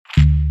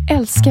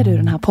Älskar du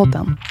den här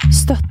podden?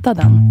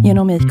 Stötta den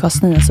genom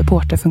ICAs nya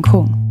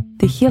supporterfunktion.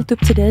 Det är helt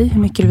upp till dig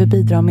hur mycket du vill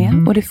bidra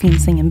med och det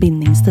finns ingen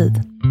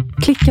bindningstid.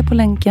 Klicka på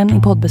länken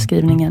i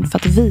poddbeskrivningen för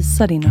att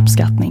visa din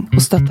uppskattning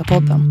och stötta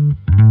podden.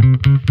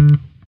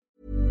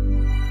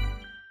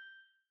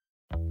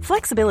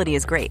 Flexibility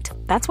is great.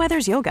 That's why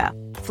there's yoga.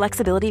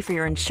 Flexibility for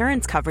your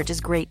insurance coverage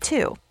is great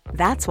too.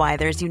 That's why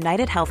there's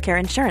United Healthcare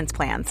Insurance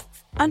Plans.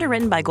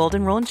 Underwritten by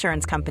Golden Rule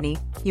Insurance Company,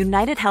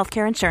 United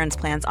Healthcare Insurance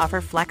Plans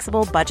offer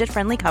flexible,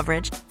 budget-friendly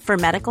coverage for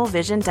medical,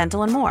 vision,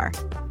 dental, and more.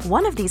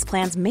 One of these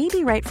plans may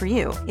be right for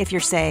you if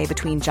you're, say,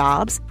 between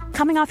jobs,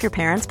 coming off your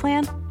parents'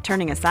 plan,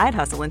 turning a side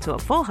hustle into a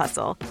full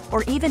hustle,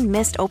 or even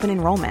missed open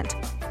enrollment.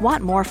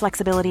 Want more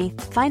flexibility?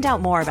 Find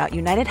out more about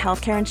United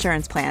Healthcare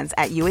Insurance Plans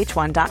at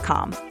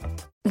uh1.com.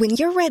 When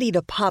you're ready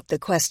to pop the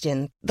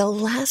question, the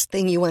last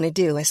thing you want to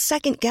do is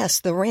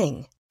second-guess the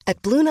ring.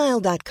 At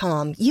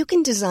BlueNile.com, you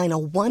can design a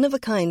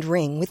one-of-a-kind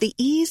ring with the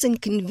ease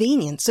and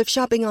convenience of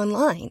shopping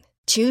online.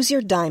 Choose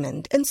your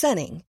diamond and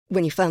setting.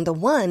 When you find the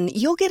one,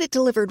 you'll get it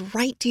delivered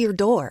right to your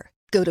door.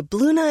 Go to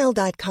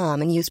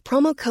BlueNile.com and use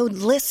promo code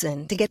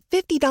LISTEN to get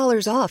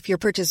 $50 off your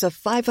purchase of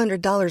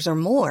 $500 or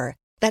more.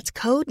 That's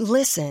code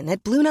LISTEN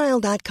at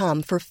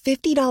BlueNile.com for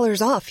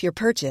 $50 off your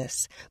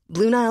purchase.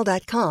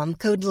 BlueNile.com,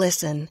 code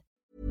LISTEN.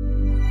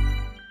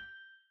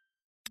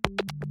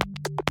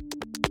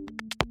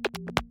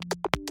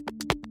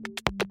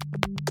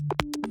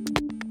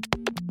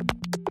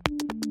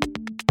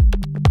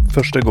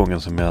 Första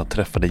gången som jag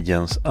träffade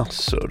Jens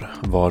Assur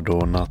var då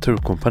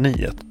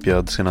Naturkompaniet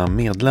bjöd sina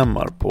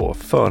medlemmar på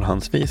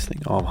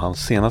förhandsvisning av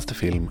hans senaste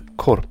film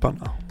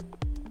Korparna.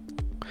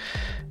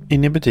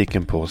 Inne i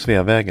butiken på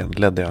Sveavägen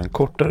ledde jag en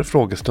kortare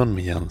frågestund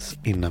med Jens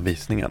innan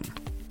visningen.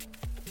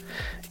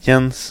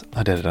 Jens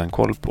hade jag redan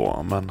koll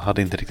på men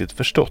hade inte riktigt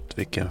förstått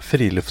vilken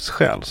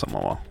friluftssjäl som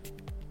han var.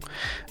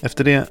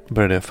 Efter det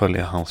började jag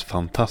följa hans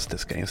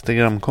fantastiska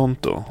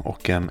Instagramkonto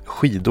och en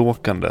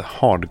skidåkande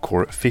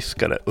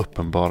hardcore-fiskare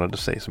uppenbarade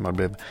sig som jag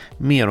blev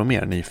mer och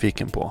mer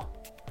nyfiken på.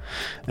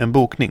 En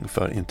bokning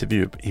för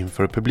intervju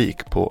inför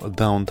publik på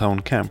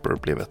Downtown Camper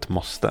blev ett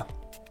måste.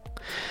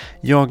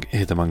 Jag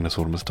heter Magnus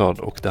Holmestad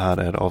och det här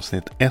är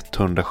avsnitt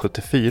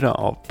 174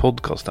 av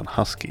podcasten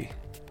Husky.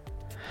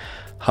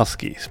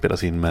 Husky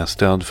spelas in med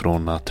stöd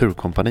från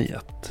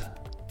Naturkompaniet.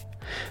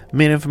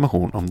 Mer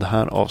information om det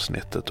här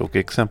avsnittet och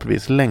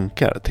exempelvis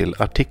länkar till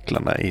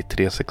artiklarna i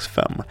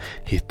 365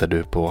 hittar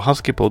du på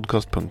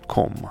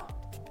huskypodcast.com.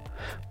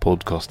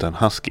 Podcasten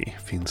Husky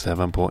finns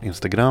även på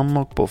Instagram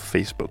och på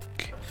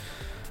Facebook.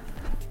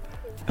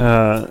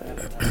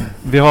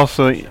 Vi har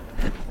så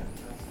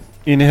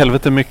in i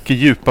helvete mycket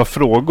djupa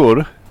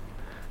frågor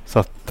så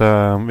att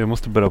vi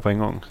måste börja på en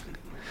gång.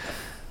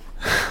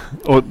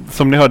 Och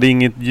som ni hörde,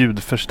 inget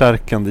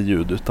ljudförstärkande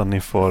ljud utan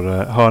ni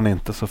får, hör ni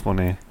inte så får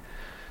ni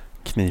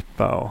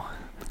knipa och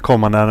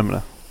komma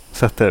närmare.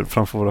 Sätt er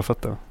framför våra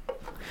fötter.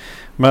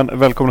 Men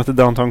välkomna till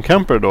Downtown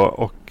Camper då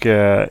och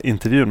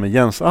intervjun med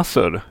Jens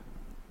Assur.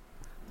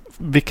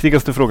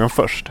 Viktigaste frågan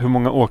först. Hur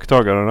många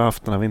åkdagar har du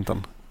haft den här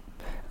vintern?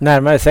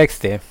 Närmare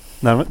 60.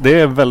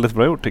 Det är väldigt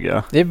bra gjort tycker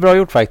jag. Det är bra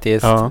gjort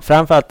faktiskt. Ja.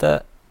 Framförallt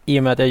i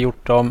och med att jag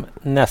gjort dem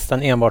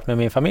nästan enbart med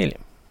min familj.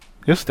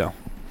 Just det.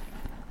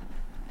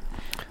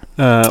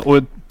 Och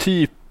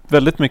typ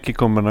väldigt mycket i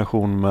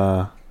kombination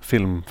med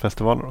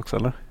filmfestivaler också,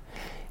 eller?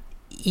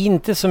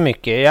 Inte så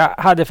mycket. Jag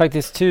hade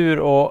faktiskt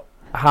tur att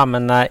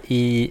hamna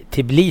i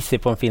Tbilisi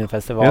på en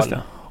filmfestival. Just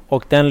det.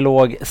 Och den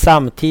låg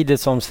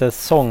samtidigt som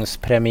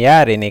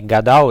säsongspremiären i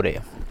Gadauri.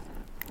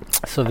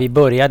 Så vi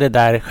började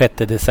där 6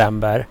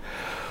 december.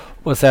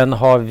 Och sen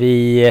har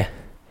vi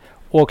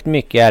åkt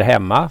mycket här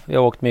hemma. Vi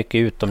har åkt mycket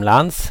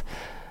utomlands.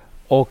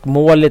 Och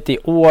målet i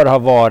år har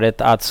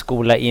varit att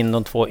skola in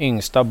de 2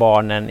 yngsta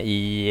barnen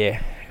i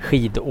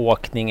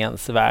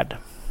skidåkningens värld.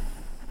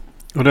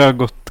 Och det har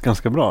gått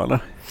ganska bra, eller?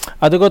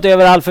 Ja, det har gått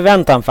över all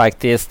förväntan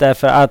faktiskt.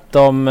 Därför att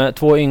de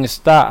 2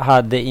 yngsta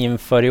hade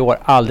inför i år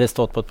aldrig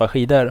stått på ett par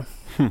skidor.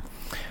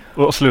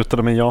 Och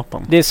slutade med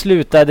Japan? Det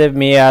slutade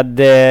med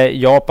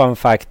Japan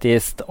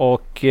faktiskt.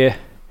 Och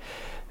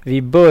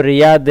vi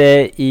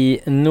började i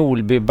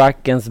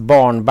Nolbybackens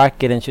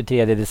barnbacke den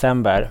 23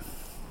 december.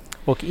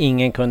 Och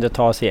ingen kunde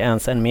ta sig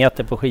ens en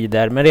meter på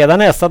skidor. Men redan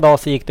nästa dag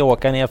så gick det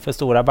åka ner för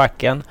stora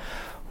backen.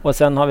 Och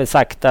sen har vi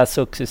sakta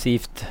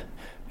successivt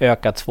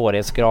ökat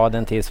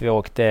svårighetsgraden tills vi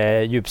åkte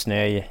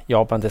djupsnö i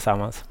Japan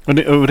tillsammans.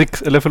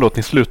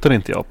 Ni slutade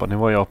inte i Japan, ni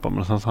var i Japan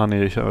men sen så hann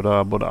ni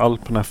köra både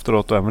Alpen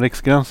efteråt och även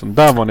Riksgränsen.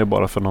 Där var ni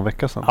bara för någon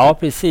vecka sedan. Ja,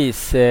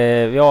 precis.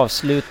 Vi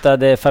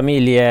avslutade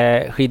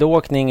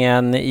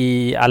familjeskidåkningen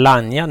i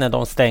Alanya när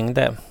de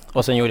stängde.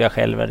 Och sen gjorde jag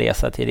själv en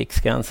resa till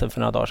Riksgränsen för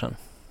några dagar sedan.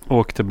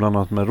 Åkte bland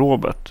annat med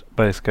Robert,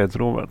 Bergsguides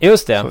Robert.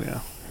 Just det.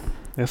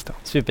 Just det.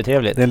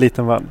 Supertrevligt. Det är en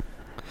liten värld.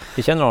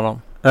 Vi känner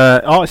honom?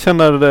 Jag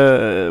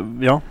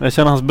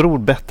känner hans bror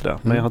bättre,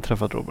 men jag har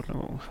träffat Robert någon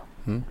gång också.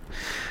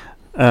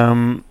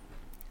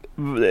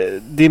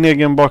 Din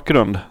egen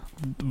bakgrund.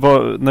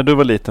 När du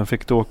var liten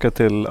fick du åka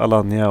till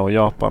Alanya och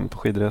Japan på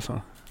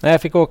skidresor? Nej,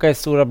 jag fick åka i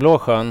Stora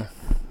Blåsjön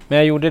Men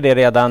jag gjorde det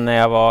redan när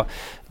jag var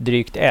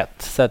drygt 1.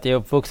 Så att jag är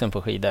uppvuxen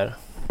på skidor.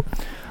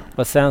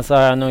 Och sen så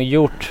har jag nog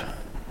gjort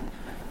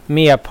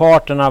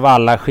merparten av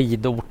alla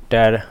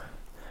skidorter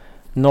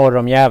norr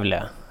om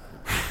Gävle.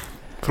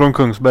 Från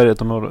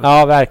Kungsberget och norrut?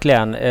 Ja,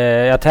 verkligen.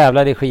 Jag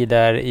tävlade i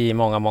skidor i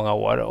många, många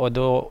år. Och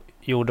då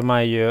gjorde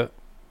man ju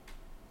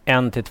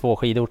 1 till 2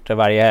 skidorter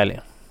varje helg.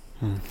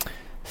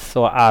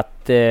 Så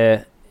att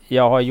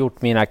jag har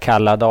gjort mina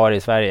kalla dagar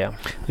i Sverige.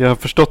 Jag har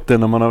förstått det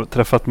när man har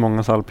träffat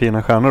många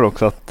alpina stjärnor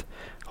också, att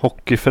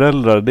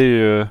hockeyföräldrar,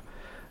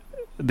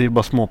 det är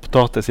bara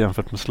småpotatis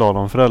jämfört med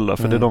slalomföräldrar.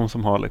 För det är de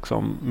som har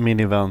liksom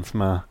minivans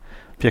med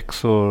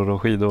pjäxor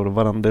och skidor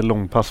och det är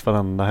långpass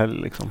varenda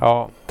helg liksom.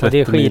 Ja, och det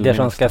är skidor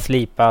som ska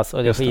slipas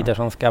och det är skidor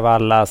som ska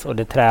vallas och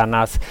det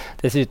tränas.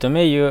 Dessutom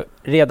är ju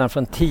redan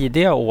från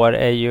tidiga år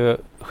är ju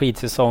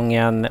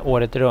skidsäsongen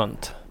året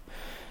runt.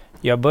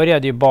 Jag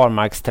började ju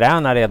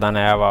barmarksträna redan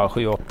när jag var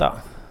 7-8.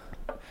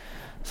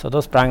 Så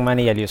då sprang man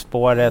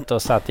elljusspåret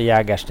och satt i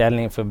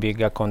jägarställning för att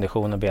bygga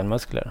kondition och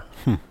benmuskler.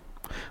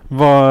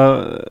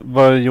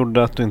 Vad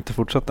gjorde att du inte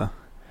fortsatte?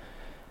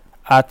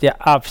 Att jag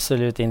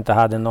absolut inte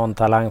hade någon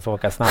talang för att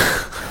åka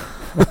snabbt.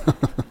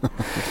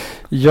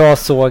 Jag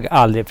såg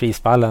aldrig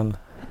prispallen.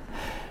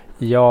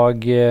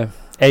 Jag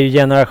är ju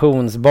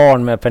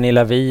generationsbarn med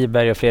Pernilla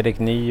Wiberg och Fredrik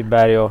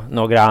Nyberg och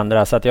några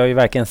andra. Så att jag har ju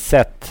verkligen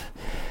sett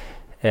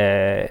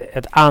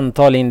ett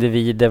antal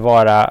individer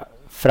vara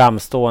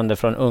framstående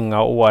från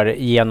unga år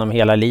genom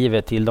hela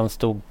livet till de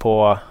stod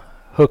på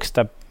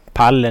högsta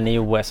pallen i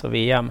OS och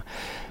VM.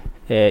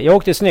 Jag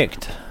åkte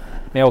snyggt,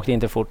 men jag åkte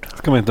inte fort.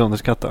 Ska man inte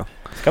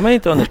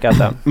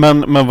underskatta.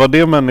 Men var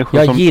det människor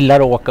jag gillar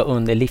att åka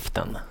under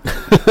liften.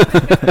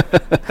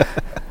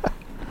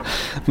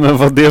 Men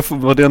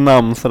var det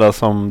namn sådär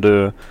som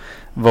du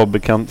var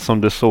bekant,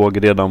 som du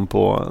såg redan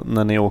på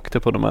när ni åkte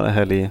på de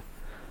här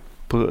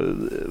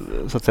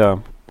så att säga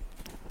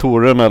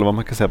touren, eller vad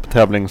man kan säga, på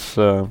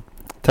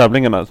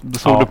tävlingarna. Då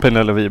såg du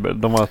Pernilla Wiberg.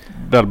 De var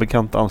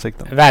välbekanta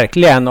ansikten.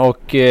 Verkligen,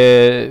 och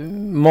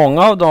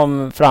många av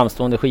de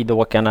framstående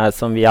skidåkarna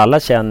som vi alla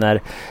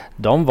känner,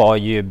 de var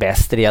ju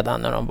bäst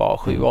redan när de var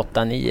 7,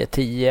 8, 9,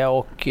 10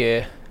 och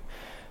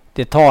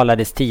det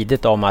talades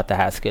tidigt om att det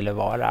här skulle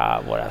vara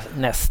våra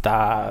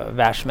nästa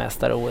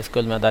världsmästare,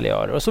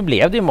 OS-guldmedaljörer, och så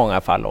blev det i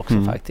många fall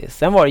också faktiskt.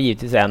 Sen var det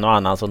givetvis en och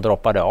annan som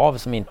droppade av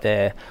som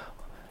inte...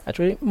 Jag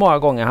tror det många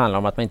gånger handlar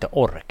om att man inte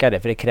orkar det,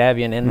 för det kräver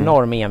ju en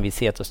enorm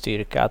envishet och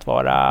styrka att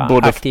vara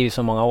aktiv i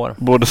så många år.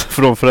 Både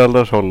från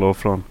föräldrars håll och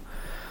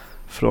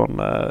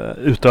från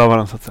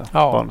utövaren så att säga.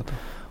 Ja. Barnet.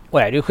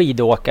 Och är du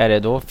skidåkare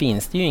då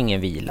finns det ju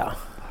ingen vila.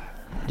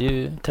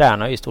 Du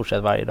tränar ju i stort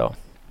sett varje dag.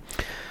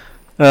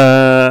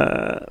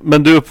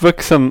 Men du är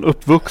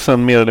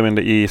uppvuxen mer eller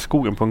mindre i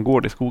skogen, på en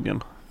gård i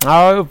skogen?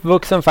 Ja,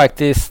 uppvuxen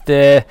faktiskt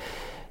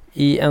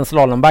i en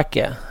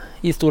slalombacke.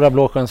 I Stora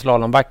Blåsjöns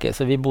slalombacke,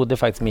 så vi bodde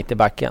faktiskt mitt i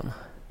backen.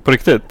 På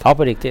riktigt? Ja,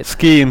 på riktigt.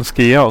 Ski in,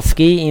 ski out?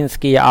 Ski in,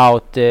 ski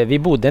out. Vi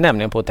bodde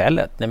nämligen på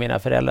hotellet när mina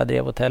föräldrar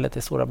drev hotellet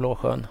i Stora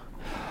Blåsjön.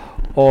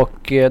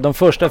 Och de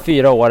första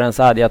 4 åren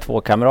så hade jag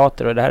 2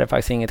 kamrater, och det här är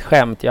faktiskt inget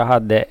skämt. Jag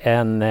hade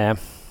en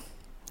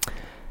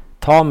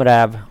tam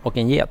räv och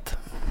en get.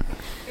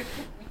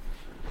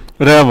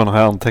 Räven har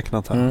jag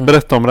antecknat här.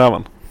 Berätta om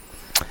räven.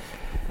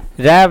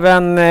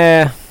 Räven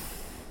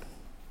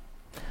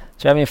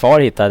tror jag min far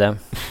hittade.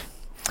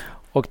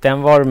 Och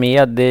den var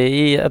med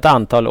i ett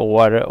antal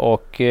år,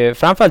 och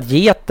framförallt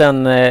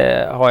geten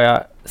har jag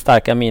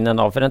starka minnen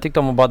av, för den tyckte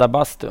om att bada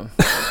bastu.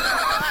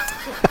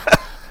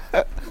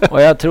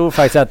 Och jag tror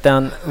faktiskt att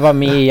den var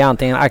med i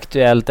antingen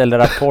Aktuellt eller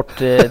Rapport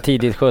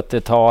tidigt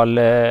 70-tal.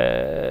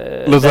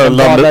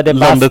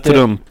 Landet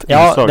runt.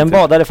 Ja, den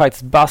badade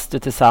faktiskt bastu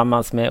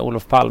tillsammans med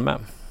Olof Palme.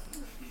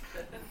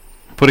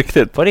 På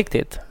riktigt? På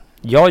riktigt.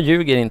 Jag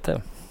ljuger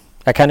inte.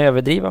 Jag kan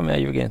överdriva, men jag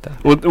ljuger inte.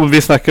 Och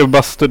vi snackar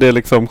bastu, det är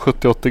liksom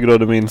 70-80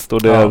 grader minst,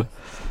 och det är...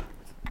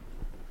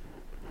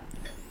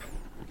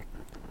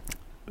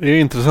 Det är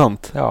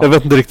intressant. Ja. Jag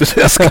vet inte riktigt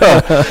hur jag ska.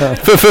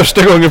 För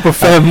första gången på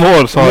 5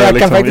 år så har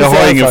jag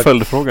har ingen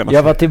följdfråga.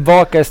 Jag var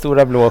tillbaka i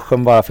Stora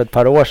Blåsjön bara för ett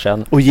par år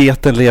sedan. Och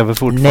geten lever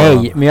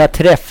fortfarande? Nej, men jag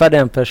träffade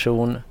en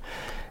person,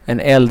 en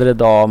äldre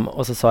dam,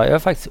 och så sa jag är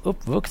faktiskt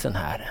uppvuxen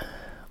här.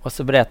 Och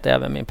så berättade jag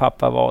vem min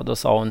pappa var, och då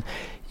sa hon,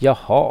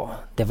 jaha,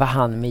 det var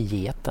han med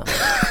geten.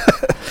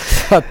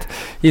 Så att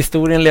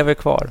historien lever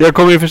kvar. Jag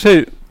kommer i och för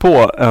sig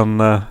på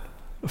en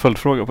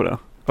följdfråga på det.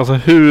 Alltså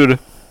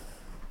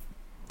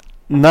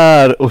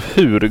när och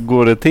hur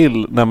går det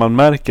till när man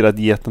märker att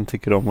geten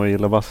tycker om att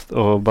gilla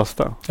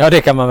basta? Ja,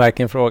 det kan man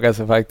verkligen fråga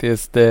sig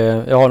faktiskt.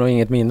 Jag har nog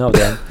inget minne av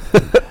det.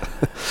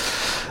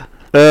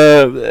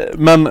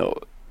 Men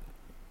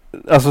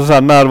alltså så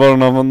här,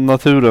 närvaron av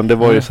naturen, det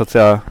var ju så att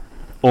säga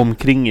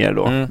omkring er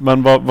då.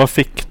 Men vad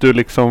fick du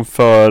liksom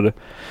för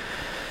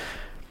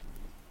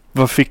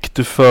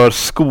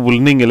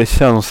skolning eller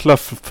känsla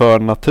för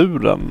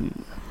naturen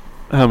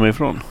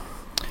hemifrån?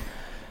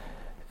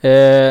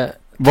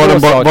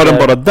 Var den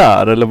bara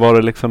där, eller var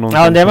det liksom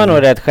någonting? Ja, det var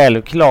nog rätt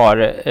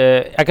självklar.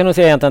 Jag kan nog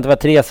säga egentligen att det var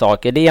 3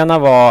 saker. Det ena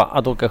var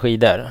att åka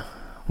skidor,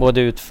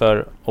 både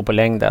utför och på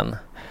längden.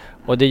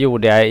 Och det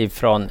gjorde jag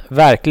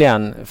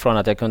verkligen från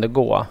att jag kunde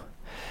gå.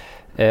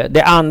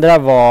 Det andra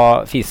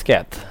var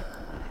fisket.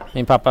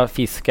 Min pappa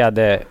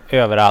fiskade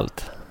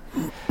överallt.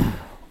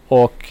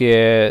 Och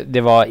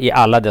det var i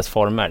alla dess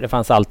former. Det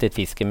fanns alltid ett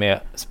fiske med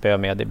spö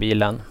med i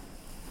bilen.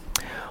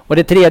 Och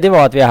det tredje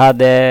var att vi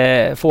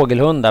hade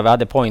fågelhundar, vi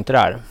hade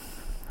pointrar.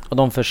 Och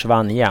de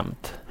försvann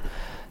jämt.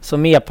 Så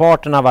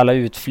merparten av alla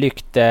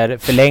utflykter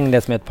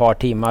förlängdes med ett par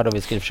timmar då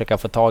vi skulle försöka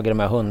få tag i de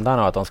här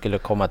hundarna och att de skulle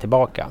komma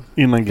tillbaka.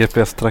 Innan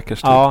GPS-trackers.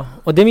 Ja,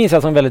 och det minns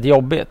jag som väldigt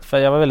jobbigt. För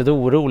jag var väldigt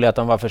orolig att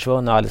de var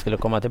försvunna och aldrig skulle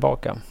komma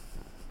tillbaka.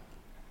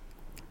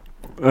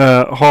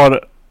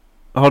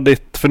 Har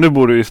ditt, för nu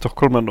bor du i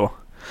Stockholm ändå.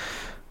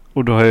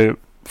 Och du har ju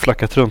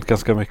flackat runt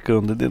ganska mycket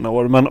under dina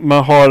år. Men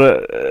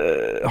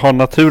har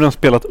naturen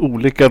spelat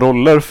olika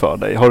roller för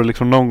dig? Har du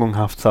liksom någon gång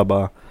haft så här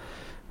bara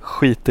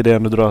skit i det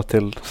när du drar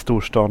till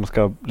storstan och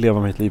ska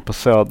leva mitt liv på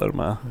Söder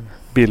med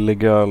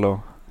billig öl och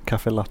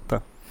kaffe latte?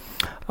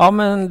 Ja,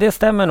 men det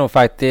stämmer nog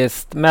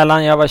faktiskt.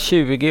 Mellan jag var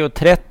 20 och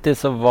 30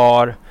 så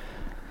var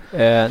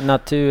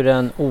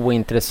naturen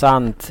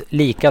ointressant.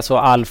 Likaså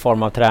all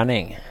form av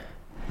träning.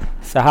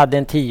 Så jag hade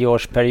en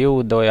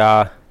 10-årsperiod då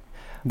jag...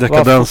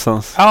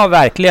 Dekadensens. Ja,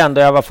 verkligen.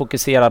 Då jag var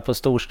fokuserad på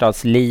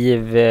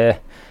storstadsliv.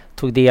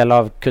 Tog del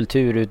av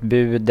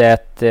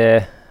kulturutbudet.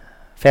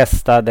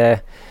 Festade.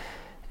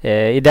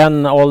 I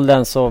den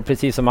åldern så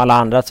precis som alla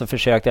andra så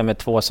försökte jag med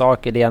 2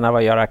 saker. Det ena var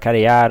att göra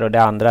karriär och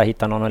det andra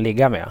hitta någon att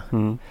ligga med.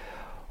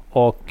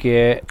 Och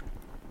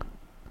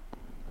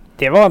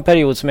det var en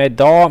period som jag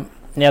idag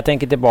när jag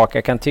tänker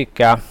tillbaka kan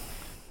tycka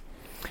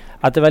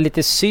att det var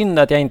lite synd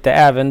att jag inte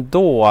även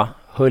då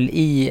höll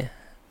i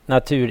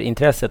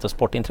naturintresset och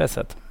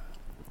sportintresset.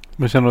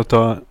 Men känner du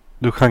att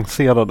du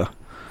chanserade?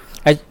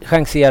 Jag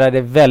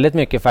chanserade väldigt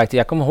mycket faktiskt.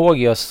 Jag kommer ihåg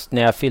just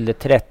när jag fyllde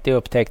 30 och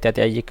upptäckte att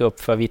jag gick upp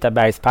för Vita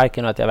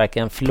bergsparken och att jag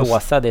verkligen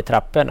flåsade i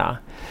trapporna.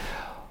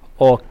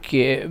 Och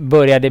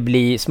började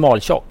bli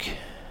smaltjock.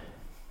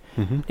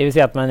 Det vill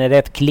säga att man är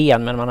rätt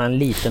klen men man har en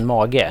liten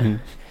mage.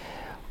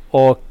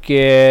 Och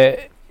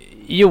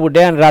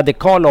gjorde en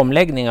radikal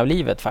omläggning av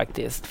livet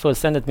faktiskt.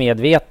 Fullständigt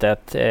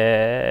medvetet.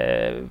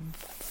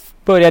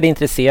 Började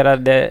intressera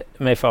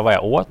mig för vad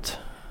jag åt.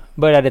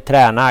 Började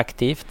träna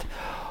aktivt.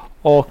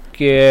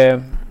 Och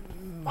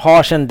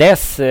har sedan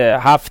dess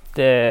haft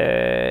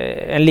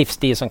en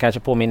livsstil som kanske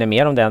påminner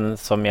mer om den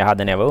som jag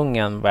hade när jag var ung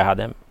än vad jag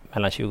hade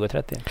mellan 20 och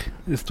 30.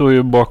 Det står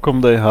ju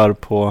bakom dig här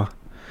på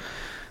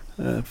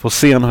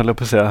scen, höll jag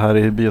på att säga, här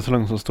i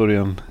biosalongen så står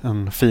det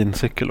en fin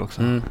cykel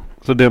också.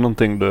 Så det är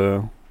någonting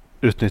du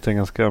utnyttjar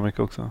ganska mycket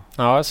också.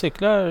 Ja, jag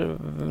cyklar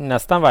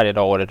nästan varje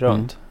dag året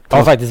runt. Jag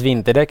har faktiskt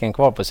vinterdäcken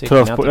kvar på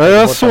cykeln.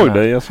 Jag såg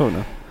det.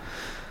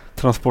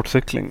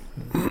 Transportcykling.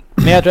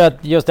 Men jag tror att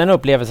just den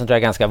upplevelsen tror jag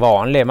är ganska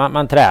vanlig.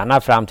 Man tränar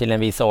fram till en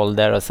viss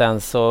ålder och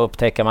sen så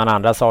upptäcker man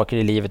andra saker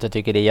i livet och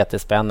tycker det är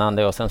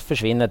jättespännande och sen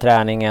försvinner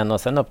träningen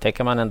och sen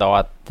upptäcker man en dag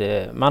att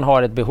man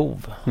har ett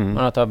behov. Man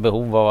har ett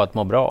behov av att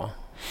må bra.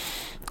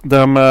 Det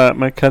här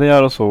med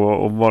karriär och så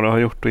och vad du har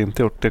gjort och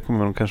inte gjort, det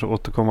kommer vi kanske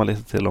återkomma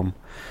lite till om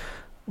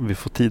vi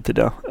får tid till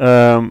det.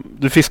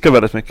 Du fiskar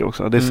väldigt mycket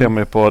också. Det ser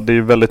man ju på. Det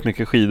är väldigt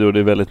mycket skidor, det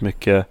är väldigt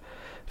mycket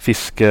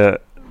fiske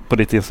på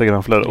ditt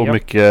Instagramflöde och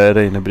mycket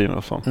Reinebryn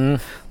och sånt.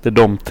 Det är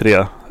de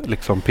 3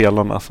 liksom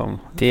pelarna som...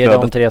 Det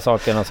är de 3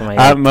 sakerna som har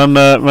gett.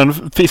 Men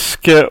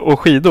fiske och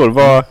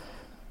skidor,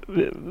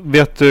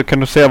 kan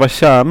du säga vad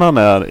kärnan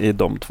är i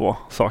de 2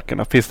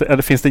 sakerna? Finns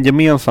det en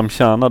gemensam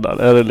kärna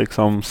där? Är det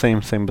liksom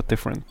same but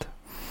different?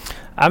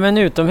 Ja, men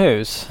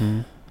utomhus.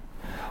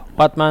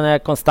 Och att man är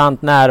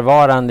konstant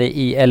närvarande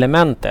i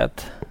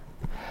elementet.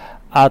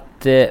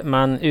 Att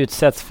man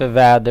utsätts för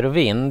väder och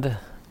vind.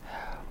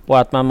 Och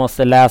att man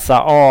måste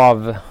läsa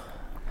av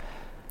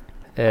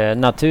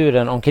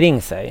naturen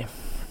omkring sig.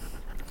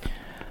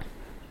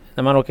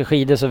 När man åker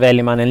skidor så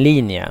väljer man en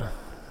linje.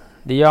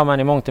 Det gör man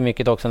i mångt och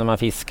mycket också när man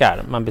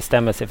fiskar. Man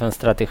bestämmer sig för en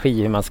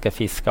strategi hur man ska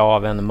fiska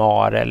av en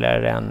mar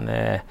eller en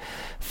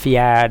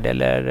fjärd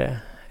eller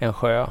en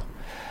sjö.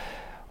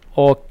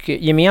 Och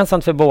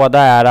gemensamt för båda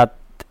är att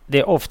det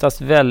är oftast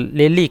det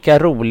är lika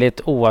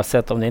roligt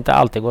oavsett om det inte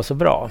alltid går så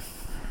bra.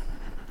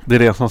 Det är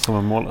resan som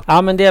är målet.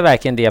 Ja, men det är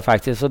verkligen det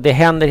faktiskt. Och det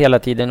händer hela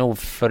tiden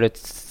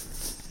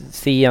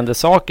oförutseende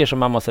saker som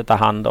man måste ta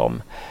hand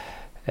om.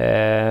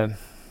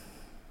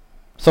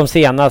 Som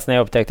senast när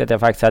jag upptäckte att jag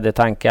faktiskt hade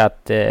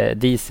tankat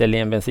diesel i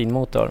en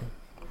bensinmotor.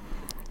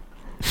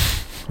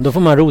 Då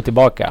får man ro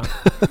tillbaka.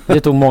 Det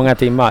tog många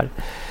timmar.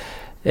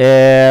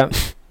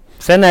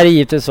 Sen är det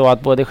givetvis så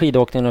att både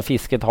skidåkningen och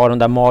fisket har de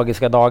där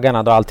magiska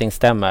dagarna då allting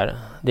stämmer.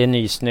 Det är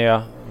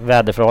nysnö,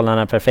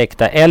 väderförhållandena är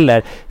perfekta.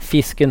 Eller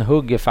fisken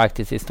hugger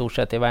faktiskt i stort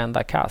sett i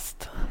varenda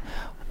kast.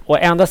 Och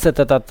enda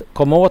sättet att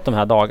komma åt de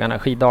här dagarna,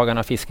 skiddagarna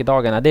och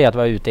fiskedagarna, det är att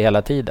vara ute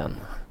hela tiden.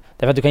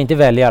 Därför att du kan inte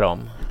välja dem.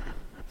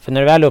 För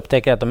när du väl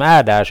upptäcker att de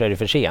är där så är det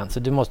för sent. Så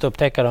du måste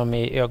upptäcka dem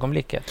i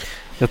ögonblicket.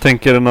 Jag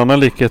tänker en annan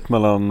likhet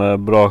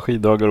mellan bra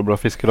skiddagar och bra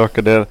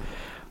fiskedagar. Det är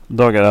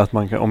dagar att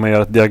om man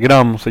gör ett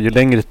diagram så ju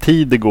längre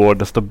tid det går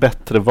desto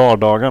bättre var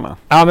dagarna.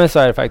 Ja, men så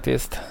är det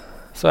faktiskt.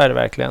 Så är det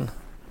verkligen.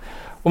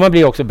 Och man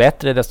blir också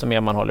bättre desto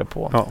mer man håller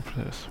på. Ja,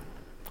 precis.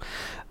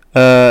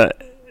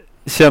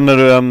 Känner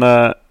du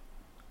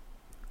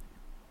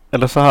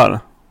eller så här,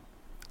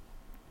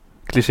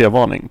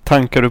 klichévarning,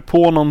 tankar du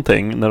på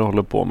någonting när du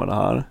håller på med det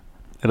här,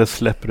 eller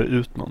släpper du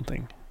ut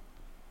någonting?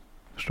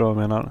 Förstår du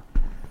vad jag menar?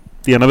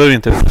 Det ena behöver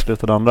inte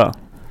utesluta det andra.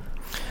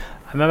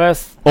 Men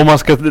om man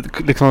ska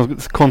liksom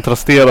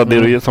kontrastera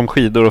det som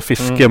skidor och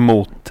fiske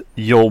mot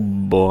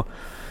jobb och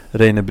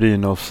Reine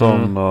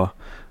Brynolfsson och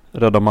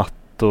röda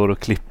mattor och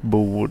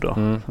klippbord och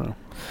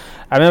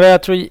ja, men vad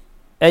jag tror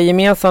är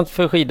gemensamt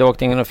för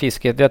skidåkningen och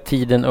fisket är att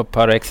tiden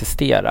upphör att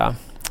existera.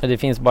 Det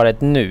finns bara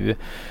ett nu.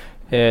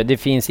 Det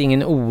finns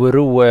ingen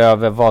oro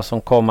över vad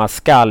som komma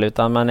skall,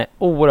 utan man är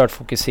oerhört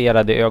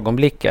fokuserad i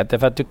ögonblicket.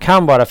 Därför att du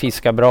kan bara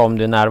fiska bra om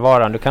du är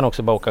närvarande. Du kan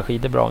också bara åka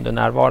skidor bra om du är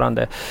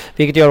närvarande.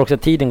 Vilket gör också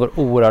att tiden går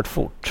oerhört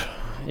fort.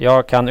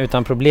 Jag kan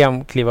utan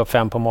problem kliva upp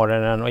 5 på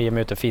morgonen och ge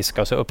mig ut och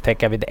fiska, och så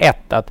upptäcka vid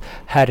 1 att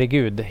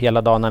herregud,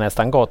 hela dagen har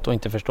nästan gått, och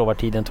inte förstå var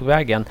tiden tog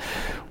vägen.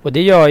 Och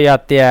det gör ju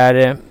att det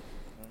är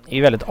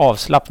väldigt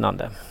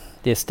avslappnande.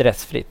 Det är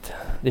stressfritt.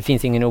 Det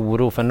finns ingen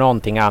oro för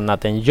någonting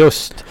annat än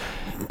just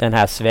den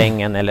här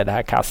svängen eller det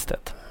här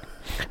kastet.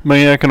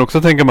 Men jag kan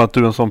också tänka mig att du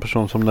är en sån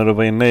person som när du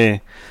var inne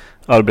i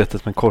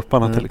arbetet med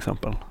korparna till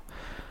exempel,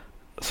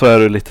 så är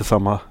du lite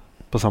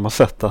på samma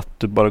sätt, att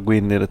du bara går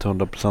in i det till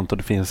 100% och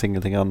det finns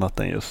ingenting annat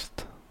än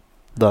just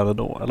där och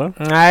då, eller?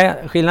 Nej,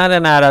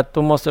 skillnaden är att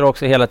då måste du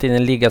också hela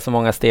tiden ligga så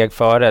många steg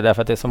före,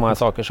 därför att det är så många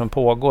saker som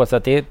pågår, så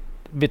att det är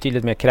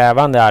betydligt mer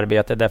krävande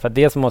arbete, därför att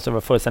dels måste du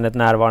vara fullständigt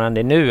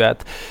närvarande i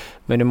nuet,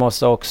 men du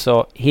måste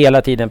också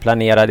hela tiden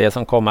planera det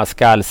som komma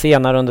skall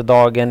senare under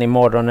dagen,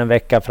 imorgon, en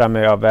vecka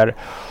framöver,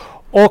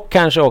 och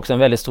kanske också en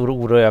väldigt stor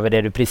oro över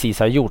det du precis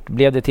har gjort.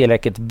 Blev det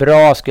tillräckligt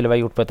bra? Skulle det vara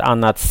gjort på ett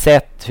annat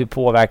sätt? Hur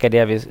påverkar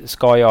det vi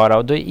ska göra?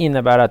 Och det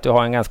innebär att du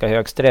har en ganska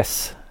hög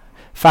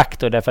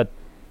stressfaktor, därför att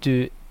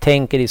du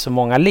tänker i så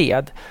många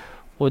led.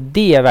 Och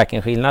det är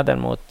verkligen skillnaden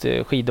mot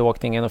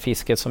skidåkningen och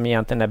fisket, som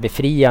egentligen är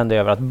befriande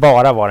över att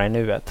bara vara i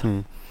nuet.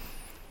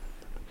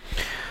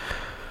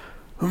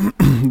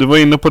 Du var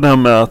inne på det här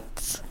med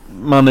att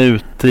man är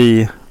ute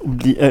i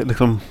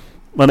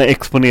man är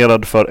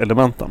exponerad för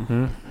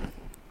elementen.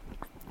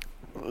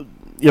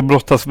 Jag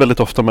brottas väldigt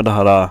ofta med det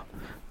här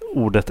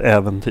ordet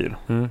äventyr.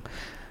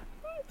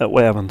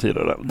 Och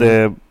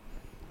äventyrare.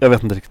 Jag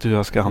vet inte riktigt hur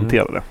jag ska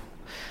hantera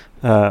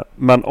det.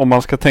 Men om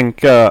man ska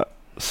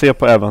se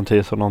på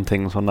äventyr som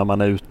någonting som när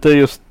man är ute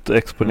just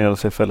exponerar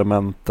sig för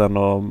elementen,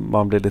 och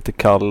man blir lite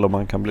kall och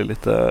man kan bli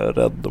lite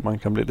rädd och man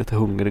kan bli lite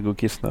hungrig och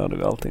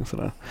kissnödig och allting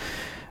sådär.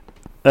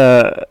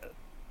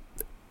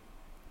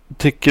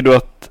 Tycker du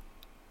att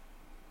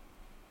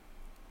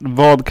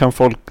vad kan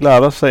folk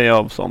lära sig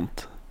av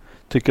sånt?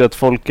 Tycker att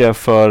folk är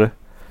för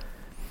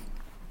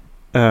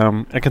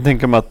jag kan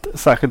tänka mig att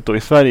särskilt då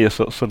i Sverige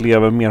så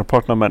lever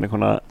merparten av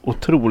människorna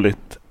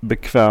otroligt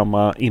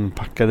bekväma,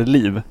 inpackade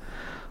liv.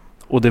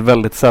 Och det är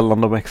väldigt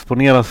sällan de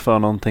exponeras för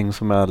någonting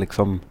som är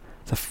liksom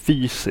så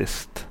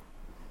fysiskt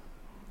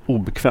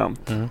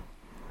obekvämt.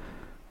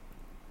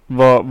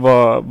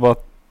 Vad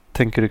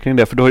tänker du kring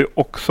det? För du har ju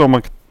också, om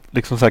man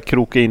liksom så här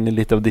kroka in i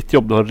lite av ditt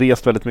jobb, du har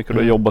rest väldigt mycket, du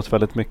har jobbat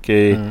väldigt mycket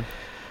i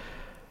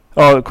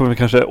det kommer vi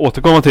kanske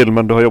återkomma till,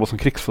 men du har jobbat som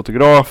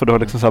krigsfotograf, och du har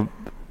liksom så här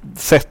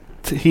sett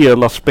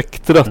hela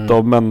spektrat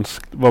av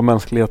vad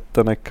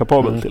mänskligheten är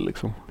kapabel till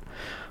liksom.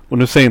 Och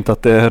nu säger jag inte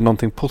att det är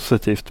någonting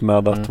positivt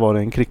med att vara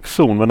i en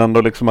krigszon, men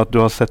ändå liksom att du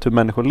har sett hur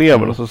människor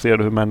lever, och så ser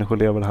du hur människor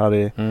lever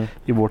här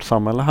i vårt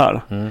samhälle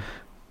här.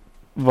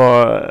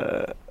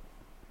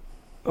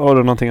 Har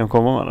du någonting att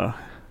komma med där?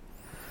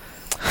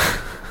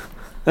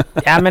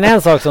 Ja, men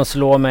en sak som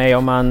slår mig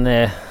om man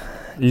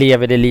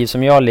lever det liv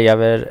som jag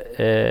lever,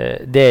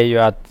 det är ju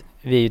att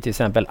vi är ju till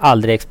exempel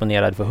aldrig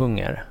exponerade för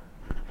hunger.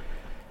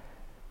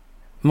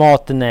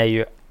 Maten är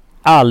ju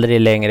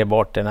aldrig längre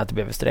bort än att du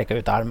behöver sträcka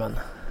ut armen.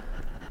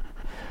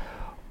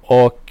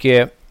 Och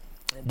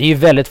det är ju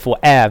väldigt få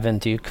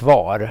äventyr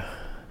kvar.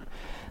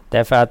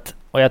 Därför att,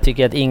 och jag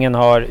tycker att ingen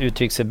har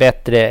uttryckt sig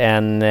bättre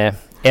än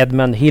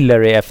Edmund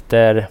Hillary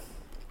efter,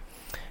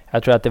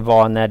 jag tror att det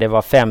var när det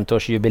var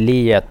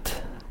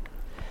 50-årsjubileet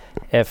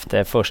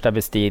efter första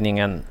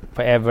bestigningen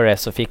på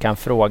Everest, så fick han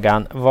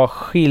frågan: vad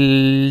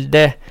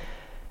skilde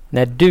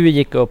när du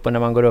gick upp och när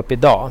man går upp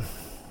idag?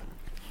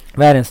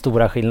 Vad är den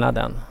stora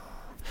skillnaden?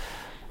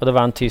 Och då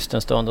var han tyst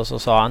en stund och så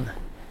sa han: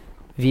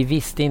 vi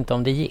visste inte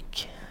om det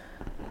gick.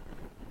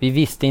 Vi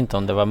visste inte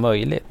om det var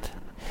möjligt.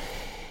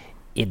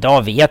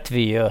 Idag vet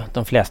vi ju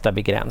de flesta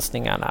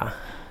begränsningarna.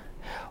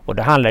 Och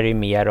då handlar det ju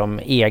mer om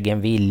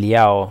egen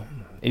vilja och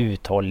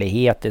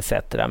uthållighet etc.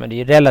 Men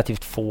det är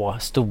relativt få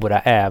stora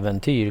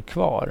äventyr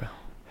kvar.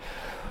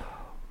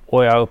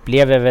 Och jag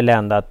upplever väl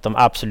ändå att de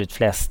absolut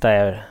flesta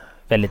är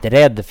väldigt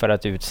rädda för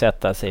att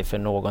utsätta sig för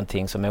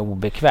någonting som är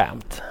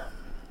obekvämt.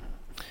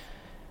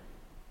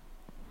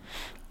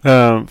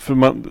 För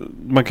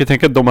man kan ju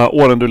tänka att de här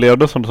åren du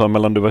levde, som du sa,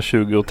 mellan du var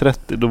 20 och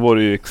 30, då var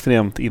du ju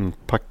extremt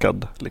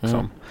inpackad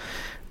liksom.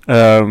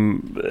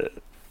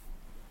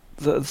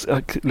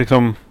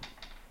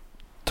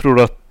 tror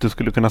du att du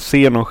skulle kunna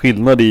se någon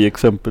skillnad i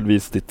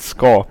exempelvis ditt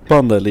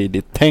skapande eller i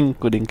ditt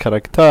tänk och din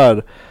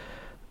karaktär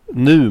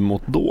nu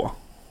mot då?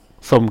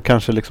 Som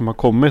kanske liksom har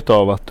kommit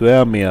av att du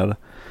är mer,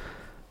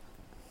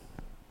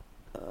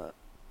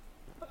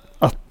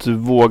 att du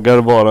vågar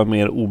vara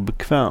mer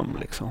obekväm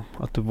liksom.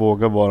 Att du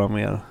vågar vara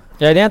mer.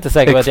 Ja, det är inte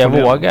säkert att jag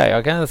vågar.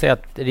 Jag kan säga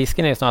att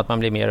risken är snart att man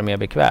blir mer och mer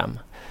bekväm.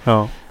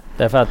 Ja.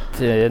 Därför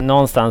att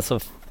någonstans så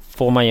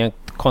får man ju en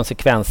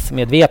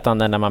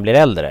konsekvensmedvetande när man blir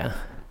äldre.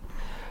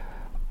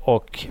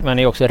 Och man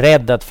är också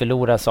rädd att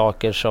förlora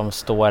saker som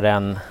står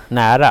en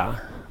nära.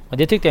 Och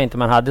det tyckte jag inte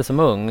man hade som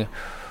ung.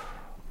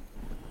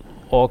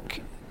 Och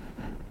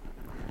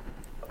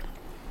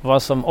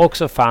vad som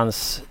också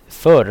fanns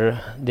förr,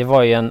 det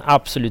var ju en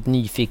absolut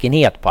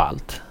nyfikenhet på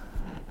allt.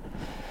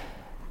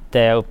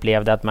 Där jag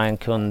upplevde att man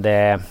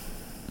kunde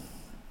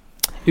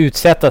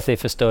utsätta sig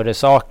för större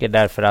saker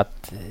därför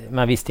att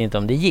man visste inte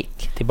om det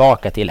gick.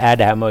 Tillbaka till, är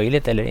det här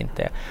möjligt eller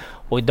inte?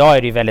 Och idag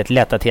är det ju väldigt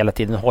lätt att hela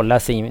tiden hålla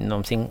sig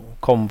inom sin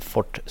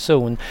comfort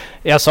zone.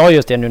 Jag sa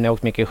just det nu när jag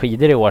åkt mycket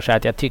skidor i år, så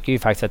att jag tycker ju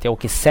faktiskt att jag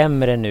åker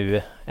sämre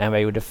nu än vad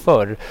jag gjorde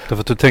förr.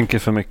 Därför att du tänker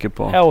för mycket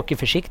på... Jag åker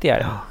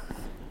försiktigare. Ja.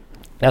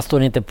 Jag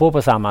står inte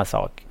på samma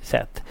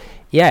sätt.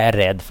 Jag är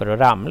rädd för att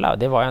ramla.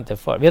 Det var jag inte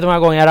förr. Vet du hur många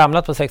gånger jag har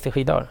ramlat på 60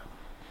 skidor?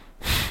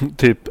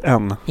 Typ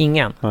en.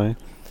 Ingen. Nej.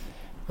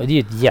 Och det är ju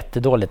ett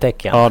jättedåligt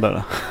tecken. Ja, det är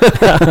det.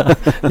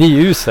 Det är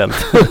ju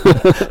uselt.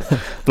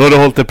 Då har du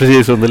hållit det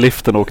precis under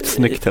liften och åkt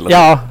snyggt hela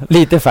tiden. Ja,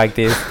 lite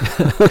faktiskt.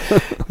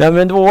 Ja,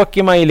 men då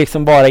åker man ju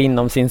liksom bara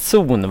inom sin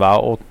zon, va?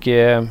 Och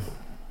det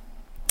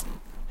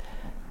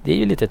är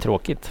ju lite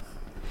tråkigt.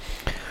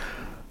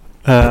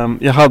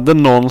 Jag hade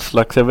någon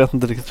slags, jag vet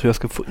inte riktigt hur jag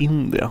ska få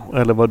in det.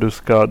 Eller vad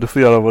du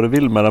får göra vad du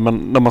vill med det. Men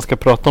när man ska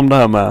prata om det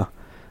här med,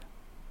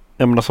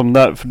 jag menar som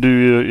där, för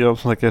jag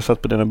som sagt, jag har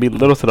sett på dina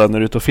bilder och sådär, när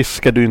du är ute och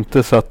fiskar, du är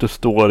inte så att du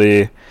står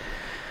i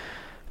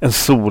en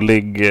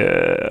solig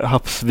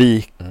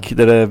havsvik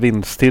där det är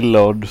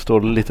vindstilla och du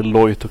står lite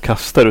lojt och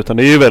kastar, utan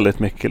det är ju väldigt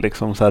mycket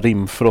liksom så här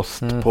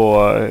rimfrost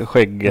på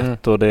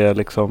skägget och det är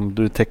liksom,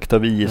 du är täckt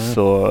av is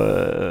och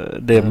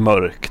det är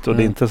mörkt och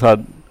det är inte så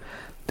här,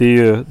 det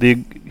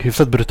är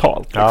hyfsat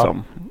brutalt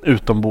liksom,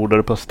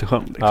 utombordare på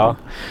Östersjön liksom.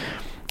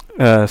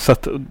 Ja. Så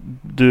att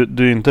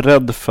du är inte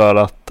rädd för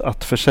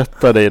att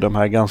försätta dig i de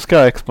här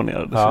ganska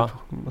exponerade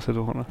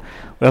situationerna.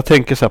 Och jag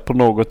tänker så här på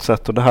något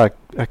sätt, och det här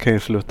kan ju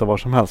sluta var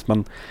som helst,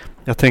 men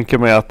jag tänker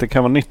mig att det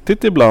kan vara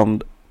nyttigt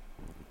ibland,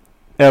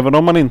 även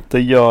om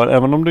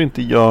du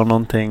inte gör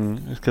någonting,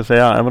 ska jag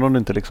säga, även om du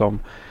inte liksom,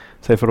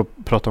 säg för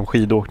att prata om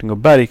skidåkning och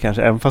berg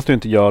kanske, även fast du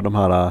inte gör de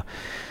här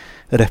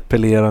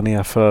repellera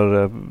ner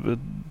för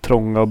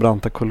trånga och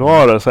branta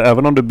couloirer, så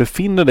även om du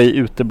befinner dig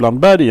ute bland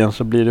bergen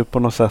så blir det på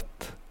något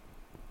sätt,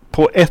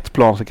 på ett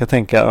plan så kan jag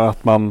tänka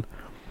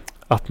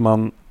att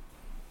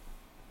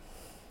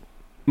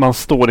man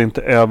står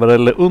inte över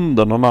eller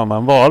under någon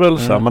annan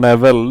varelse. Man är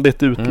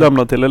väldigt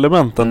utlämnad till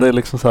elementen. Det är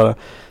liksom så här,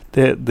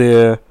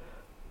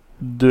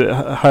 du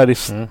här i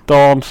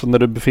stan, så när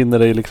du befinner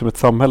dig i liksom ett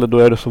samhälle, då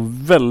är du så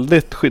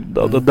väldigt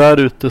skyddad. Och där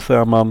ute så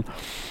är man,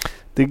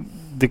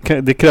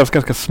 det krävs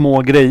ganska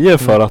små grejer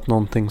för att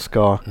någonting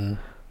ska...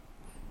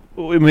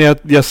 Men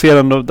jag ser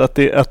ändå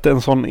att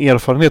en sån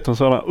erfarenhet, en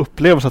sån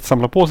upplevelse, att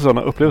samla på sig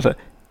sådana upplevelser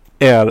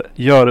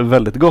gör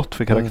väldigt gott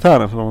för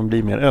karaktären, för man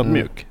blir mer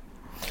ödmjuk.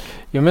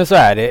 Jo, men så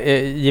är det.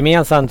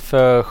 Gemensamt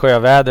för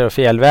sjöväder och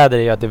fjällväder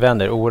är ju att det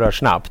vänder oerhört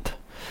snabbt.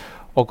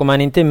 Och om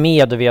man inte är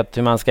med och vet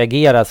hur man ska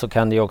agera, så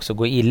kan det ju också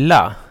gå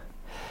illa.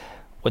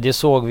 Och det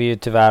såg vi ju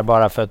tyvärr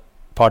bara för ett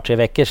par, 3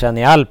 veckor sedan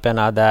i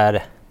Alperna,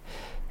 där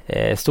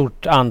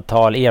stort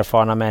antal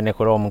erfarna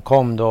människor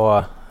omkom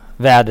då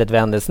vädret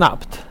vände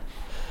snabbt.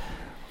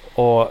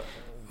 Och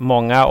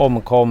många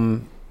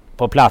omkom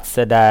på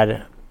platser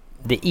där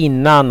det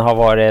innan har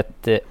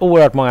varit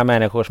oerhört många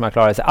människor som har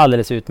klarat sig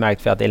alldeles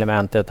utmärkt för att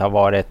elementet har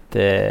varit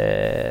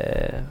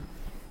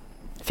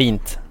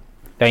fint.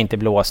 Det har inte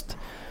blåst.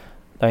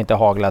 Det har inte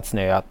haglat,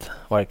 snöat,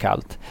 varit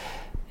kallt.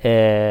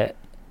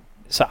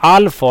 Så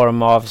all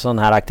form av sån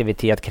här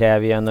aktivitet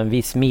kräver ju en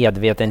viss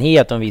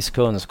medvetenhet och en viss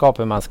kunskap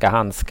hur man ska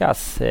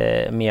handskas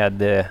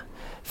med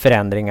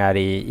förändringar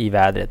i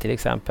vädret till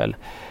exempel.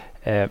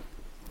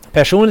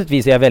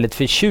 Personligtvis är jag väldigt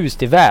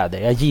förtjust i väder.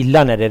 Jag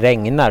gillar när det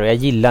regnar och jag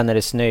gillar när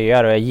det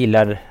snöar och jag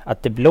gillar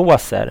att det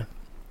blåser.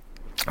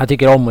 Jag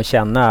tycker om att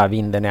känna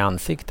vinden i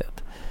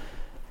ansiktet.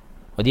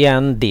 Och det är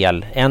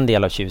en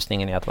del av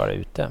tjusningen i att vara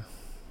ute.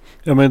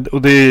 Ja, men,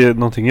 och det är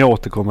någonting jag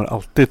återkommer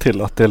alltid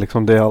till. Att det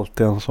är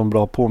alltid en sån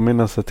bra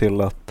påminnelse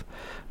till att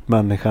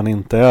människan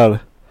inte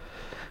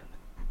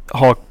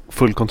har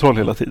full kontroll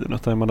hela tiden.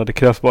 Utan jag menar, det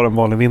krävs bara en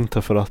vanlig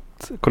vinter för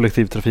att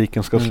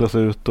kollektivtrafiken ska slås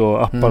ut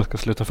och appar ska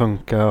sluta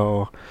funka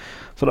och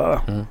sådär.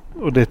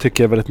 Och det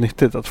tycker jag är väldigt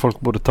nyttigt. Att folk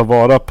borde ta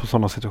vara på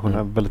sådana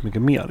situationer väldigt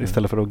mycket mer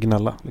istället för att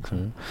gnälla.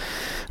 Liksom.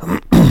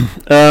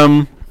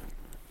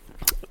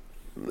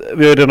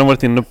 Vi har redan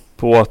varit inne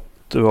på att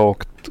du har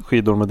åkt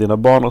skidor med dina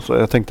barn och så.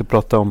 Jag tänkte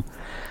prata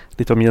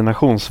lite om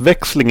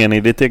generationsväxlingen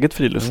i ditt eget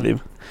friluftsliv.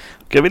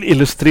 Och jag vill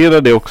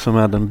illustrera det också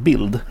med en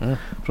bild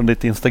från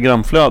ditt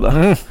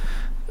Instagramflöde.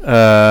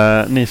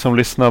 Ni som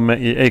lyssnar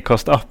i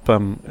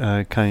Acast-appen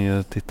kan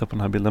ju titta på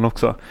den här bilden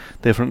också.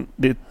 Det är från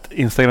ditt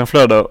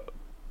Instagram-flöde.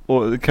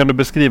 Och kan du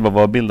beskriva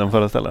vad bilden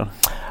föreställer?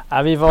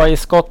 Ja, vi var i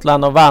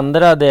Skottland och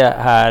vandrade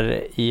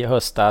här i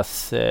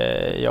höstas,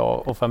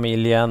 jag och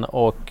familjen.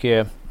 Och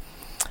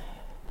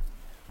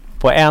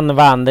på en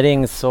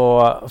vandring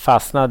så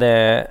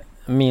fastnade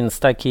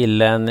minsta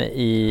killen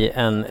i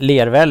en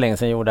lervälling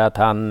som gjorde att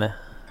han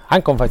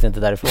kom faktiskt inte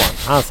därifrån.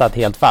 Han satt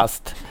helt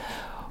fast.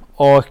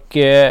 Och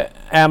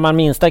är man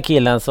minsta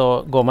killen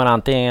så går man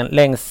antingen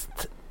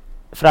längst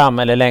fram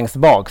eller längst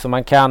bak. Så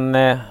man kan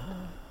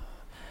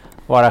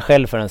vara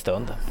själv för en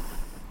stund.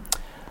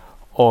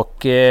 Och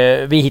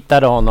vi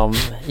hittade honom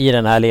i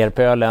den här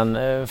lerpölen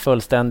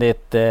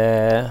fullständigt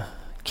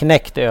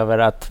knäckt över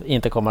att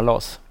inte komma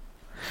loss.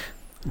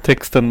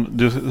 Texten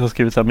du har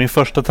skrivit så här: min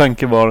första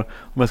tanke var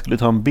om jag skulle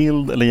ta en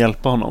bild eller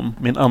hjälpa honom.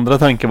 Min andra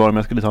tanke var om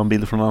jag skulle ta en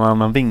bild från en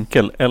annan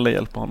vinkel eller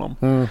hjälpa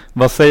honom.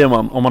 Vad säger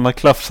man? Om man har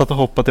klafsat och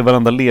hoppat i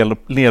varenda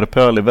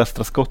lerpöl i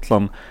västra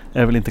Skottland är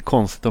det väl inte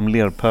konstigt om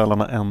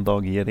lerpölarna en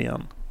dag ger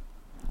igen.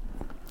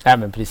 Ja,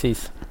 men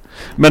precis.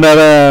 Men är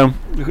det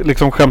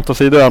liksom skämt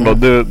åsido ändå?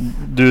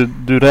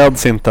 Du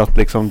räds inte att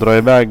liksom dra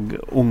iväg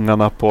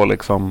ungarna på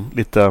liksom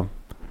lite,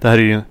 det här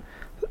är ju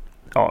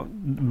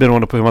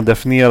beroende på hur man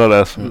definierar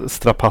det,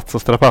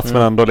 strapats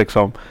men ändå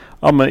liksom,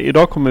 men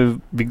idag kommer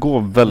vi gå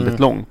väldigt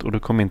långt och det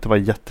kommer inte vara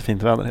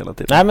jättefint väder hela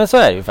tiden. Nej, men så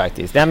är det ju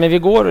faktiskt. Nej, men vi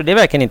går och det är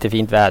verkligen inte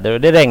fint väder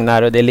och det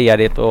regnar och det är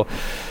lerigt och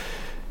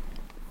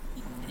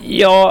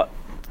jag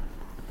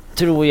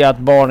tror ju att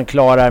barn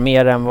klarar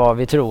mer än vad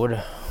vi tror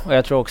och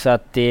jag tror också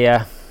att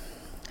det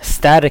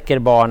stärker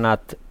barn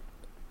att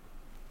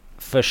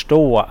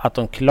förstå att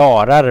de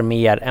klarar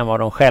mer än vad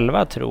de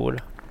själva tror.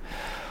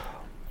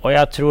 Och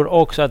jag tror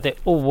också att det är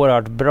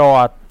oerhört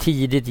bra att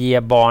tidigt ge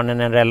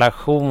barnen en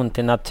relation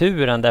till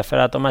naturen. Därför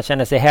att om man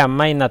känner sig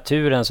hemma i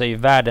naturen så är ju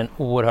världen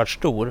oerhört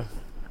stor.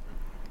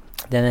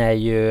 Den är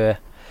ju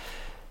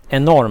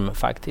enorm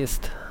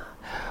faktiskt.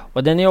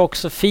 Och den är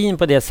också fin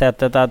på det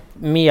sättet att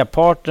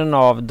merparten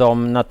av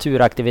de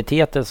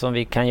naturaktiviteter som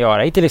vi kan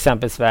göra i till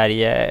exempel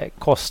Sverige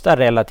kostar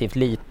relativt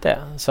lite.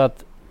 Så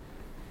att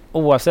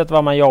oavsett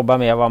vad man jobbar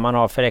med, vad man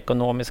har för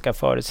ekonomiska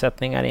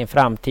förutsättningar i en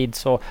framtid,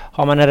 så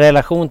har man en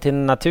relation till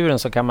naturen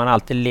så kan man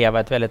alltid leva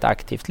ett väldigt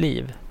aktivt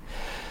liv.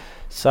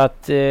 Så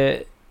att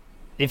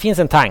det finns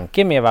en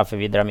tanke med varför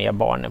vi drar med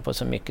barnen på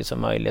så mycket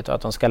som möjligt och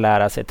att de ska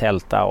lära sig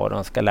tälta och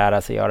de ska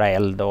lära sig göra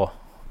eld och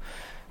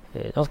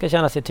de ska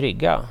känna sig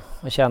trygga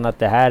och känna att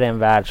det här är en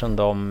värld som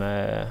de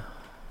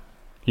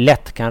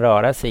lätt kan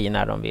röra sig i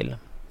när de vill.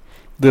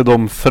 Det är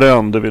de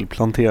frön du vill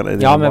plantera i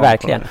dina Ja, men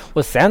verkligen.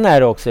 Och sen är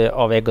det också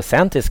av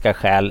egocentriska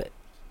skäl,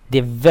 det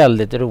är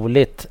väldigt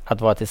roligt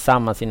att vara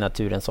tillsammans i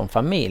naturen som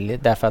familj.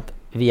 Därför att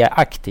vi är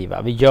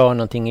aktiva, vi gör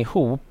någonting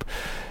ihop.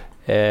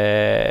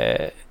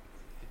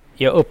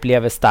 Jag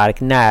upplever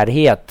stark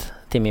närhet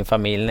till min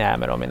familj när jag är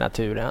med dem i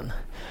naturen.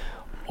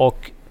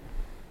 Och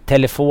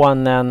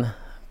telefonen,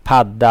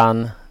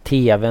 paddan,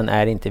 tvn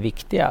är inte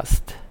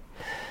viktigast.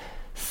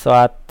 Så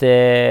att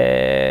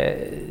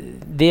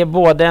det är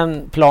både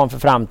en plan för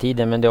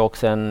framtiden men det är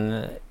också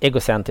en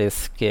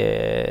egocentrisk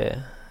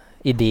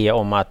idé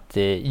om att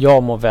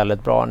jag mår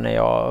väldigt bra när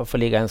jag får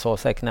ligga i en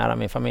sovsäck nära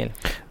min familj.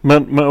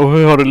 Men och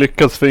hur har du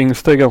lyckats? För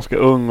yngsta är ganska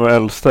ung och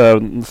äldsta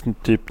är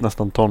typ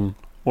nästan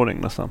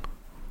tonåring nästan.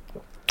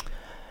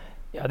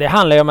 Ja, det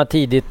handlar ju om att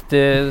tidigt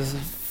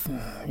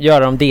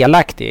göra dem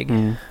delaktig.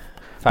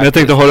 Men jag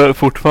tänkte,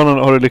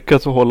 har du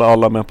lyckats att hålla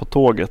alla med på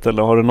tåget?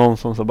 Eller har du någon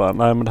som så bara,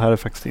 nej men det här är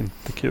faktiskt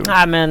inte kul?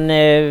 Nej, men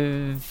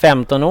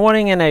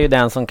 15-åringen är ju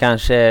den som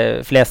kanske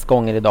flest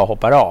gånger idag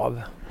hoppar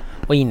av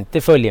och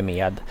inte följer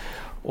med.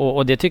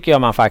 Och det tycker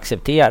jag man får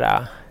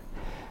acceptera.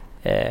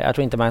 Jag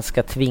tror inte man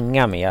ska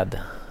tvinga med.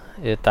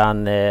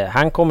 Utan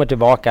han kommer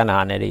tillbaka när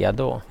han är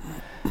redo.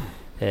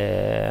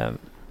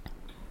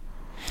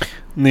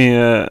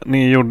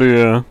 Ni gjorde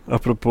ju,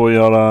 apropå att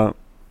göra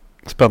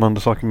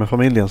spännande saker med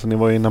familjen, så ni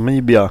var i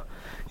Namibia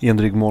i en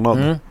dryg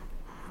månad.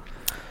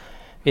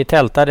 Vi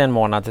tältade en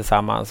månad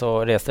tillsammans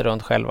och reste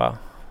runt själva.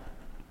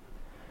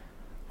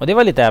 Och det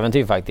var lite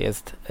äventyr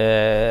faktiskt.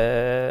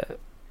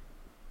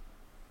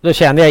 Då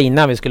kände jag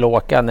innan vi skulle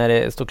åka, när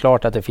det stod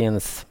klart att det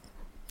finns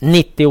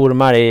 90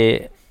 ormar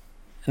i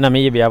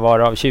Namibia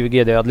varav 20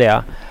 är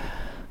dödliga,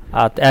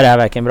 att är det här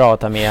verkligen bra att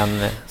ta med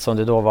en, som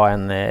det då var,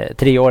 en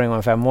 3-åring och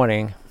en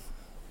 5-åring.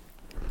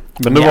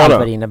 Men det var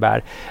vad det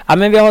innebär. Ja,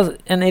 men vi har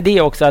en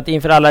idé också att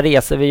inför alla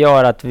resor vi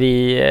gör att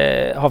vi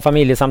har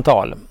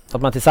familjesamtal.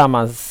 Att man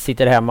tillsammans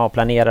sitter hemma och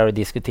planerar och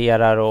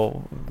diskuterar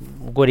och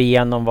går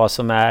igenom vad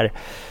som är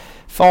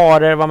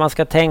faror, vad man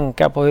ska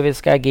tänka på, hur vi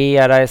ska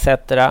agera etc.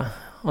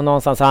 Och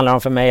någonstans handlar det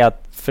om för mig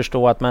att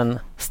förstå att man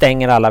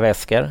stänger alla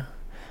väskor.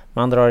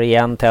 Man drar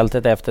igen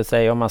tältet efter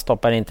sig och man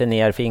stoppar inte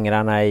ner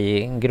fingrarna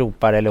i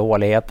gropar eller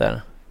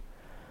håligheter.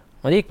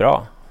 Och det gick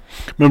bra.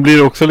 Men blir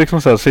det också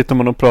liksom så här, sitter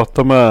man och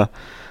pratar med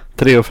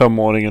 3- och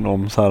 5-åringen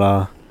om så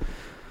här,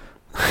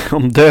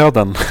 om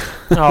döden?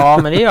 Ja,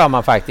 men det gör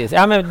man faktiskt.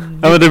 Ja,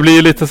 men det blir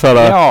ju lite så här,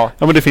 ja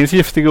men det finns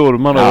giftiga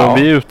ormar och om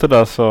vi är ute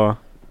där så...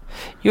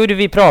 Jo,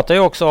 vi pratar ju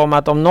också om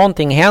att om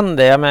någonting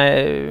händer,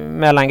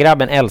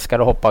 mellangrabben älskar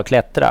att hoppa och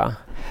klättra.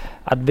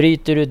 Att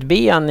bryter du ett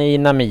ben i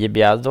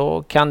Namibia,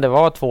 då kan det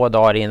vara 2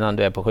 dagar innan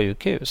du är på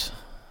sjukhus.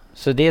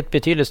 Så det är ett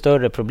betydligt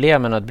större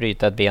problem än att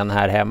bryta ett ben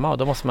här hemma, och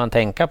då måste man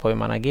tänka på hur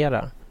man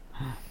agerar.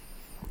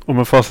 Och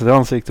med facit i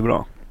hand så gick det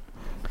bra?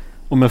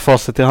 Och med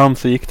facit i hand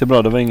så gick det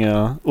bra? Det var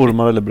inga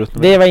ormar eller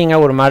brutna ben? Det var inga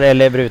ormar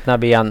eller brutna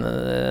ben.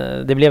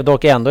 Det blev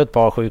dock ändå ett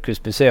par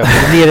sjukhusbesök.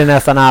 Det blir det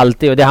nästan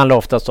alltid, och det handlar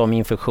oftast om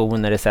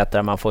infektioner etc.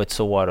 Man får ett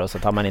sår och så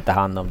tar man inte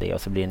hand om det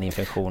och så blir det en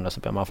infektion och så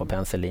behöver man få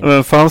penicillin.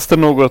 Men fanns det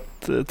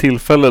något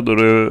tillfälle då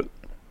du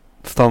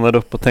stannade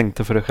upp och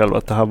tänkte för dig själv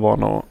att det här var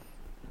nog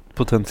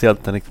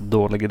potentiellt en riktigt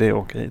dålig idé att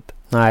åka hit?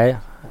 Nej,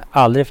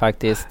 aldrig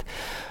faktiskt.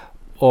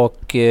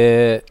 Och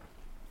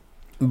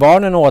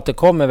barnen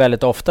återkommer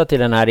väldigt ofta till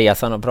den här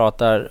resan och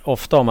pratar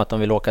ofta om att de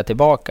vill åka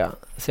tillbaka.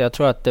 Så jag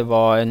tror att det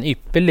var en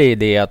ypperlig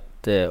idé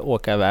att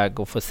åka iväg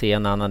och få se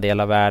en annan del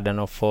av världen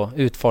och få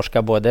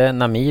utforska både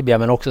Namibia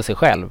men också sig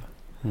själv.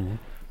 Mm.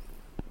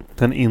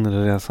 Den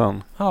inre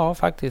resan. Ja,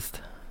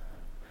 faktiskt.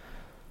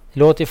 Det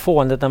låter ju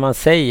fånigt när man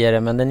säger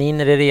det, men den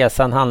inre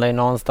resan handlar ju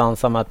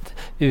någonstans om att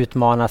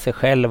utmana sig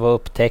själv och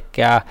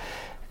upptäcka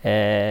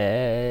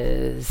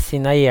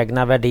sina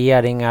egna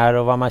värderingar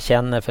och vad man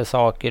känner för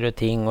saker och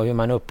ting och hur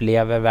man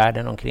upplever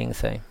världen omkring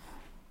sig.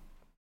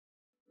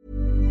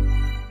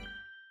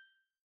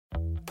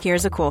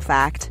 Here's a cool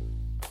fact.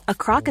 A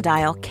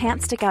crocodile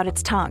can't stick out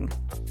its tongue.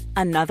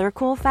 Another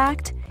cool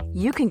fact,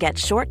 you can get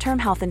short-term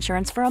health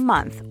insurance for a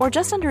month or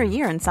just under a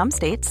year in some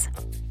states.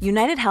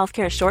 United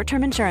Healthcare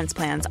short-term insurance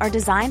plans are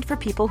designed for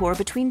people who are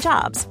between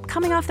jobs,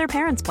 coming off their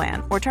parents'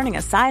 plan, or turning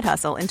a side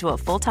hustle into a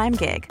full-time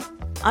gig.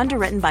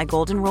 Underwritten by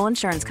Golden Rule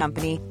Insurance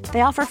Company,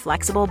 they offer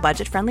flexible,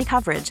 budget-friendly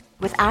coverage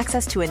with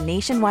access to a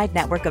nationwide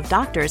network of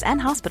doctors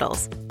and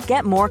hospitals.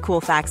 Get more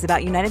cool facts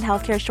about United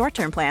Healthcare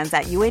short-term plans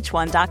at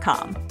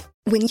uh1.com.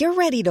 When you're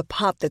ready to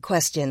pop the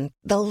question,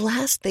 the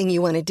last thing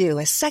you want to do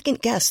is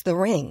second-guess the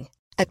ring.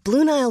 At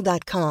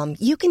BlueNile.com,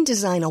 you can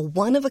design a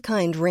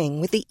one-of-a-kind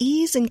ring with the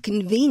ease and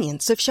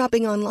convenience of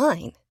shopping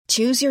online.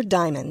 Choose your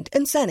diamond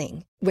and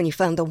setting. When you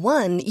find the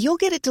one, you'll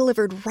get it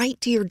delivered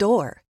right to your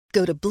door.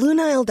 Go to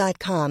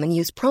BlueNile.com and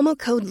use promo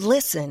code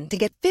LISTEN to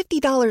get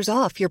 $50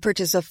 off your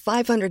purchase of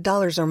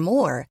 $500 or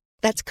more.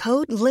 That's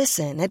code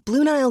LISTEN at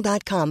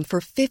BlueNile.com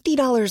for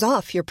 $50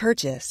 off your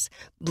purchase.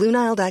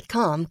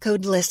 BlueNile.com,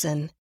 code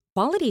LISTEN.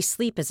 Quality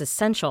sleep is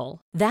essential.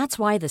 That's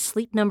why the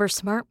Sleep Number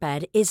Smart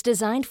Bed is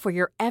designed for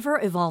your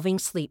ever-evolving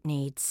sleep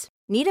needs.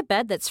 Need a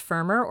bed that's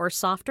firmer or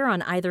softer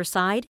on either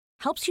side?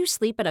 Helps you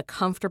sleep at a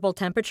comfortable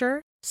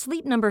temperature?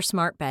 Sleep Number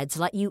Smart Beds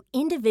let you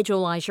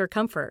individualize your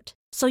comfort,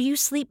 so you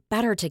sleep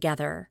better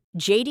together.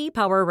 JD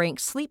Power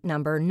ranks Sleep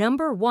Number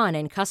 #1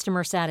 in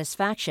customer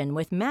satisfaction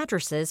with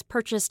mattresses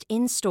purchased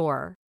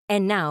in-store.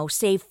 And now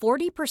save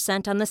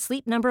 40% on the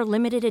Sleep Number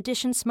Limited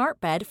Edition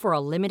Smart Bed for a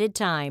limited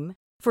time.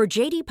 For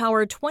JD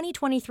Power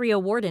 2023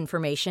 award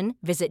information,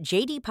 visit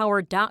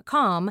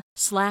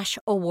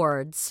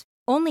jdpower.com/awards.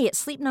 Only at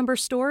Sleep Number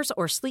stores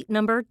or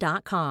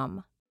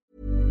sleepnumber.com.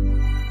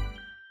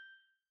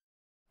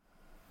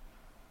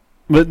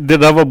 Men det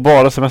där var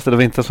bara semester, det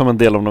var inte som en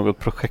del av något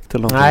projekt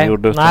eller något?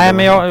 Nej,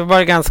 men jag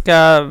var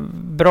ganska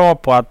bra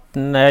på att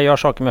när jag gör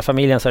saker med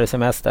familjen så är det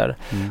semester.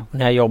 Och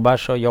när jag jobbar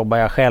så jobbar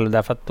jag själv,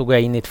 därför att då går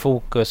jag in i ett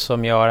fokus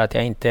som gör att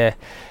jag inte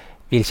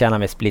vill känna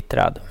mig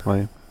splittrad.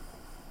 Nej.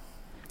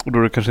 Och då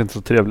är det kanske inte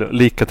så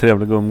lika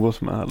trevligt att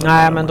umgås med heller.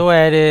 Nej, men då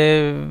är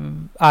det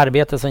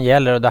arbete som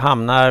gäller och då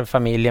hamnar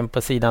familjen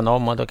på sidan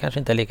om och då kanske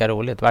inte är lika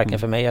roligt, varken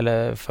för mig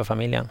eller för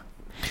familjen.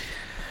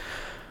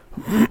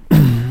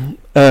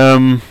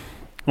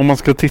 Om man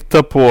ska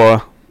titta på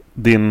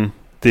din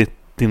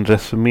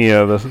resumé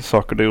över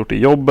saker du har gjort i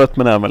jobbet,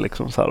 men även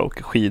liksom så här,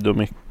 åker skidor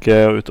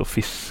mycket, ut och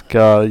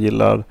fiska,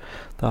 gillar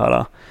det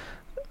här,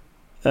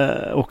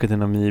 åker till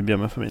Namibia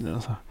med familjen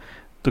och så.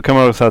 Då kan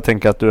man också så här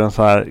tänka att du är en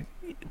så här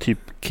typ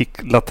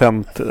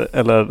latent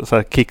eller så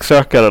här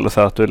kicksökare, eller så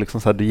här, att du är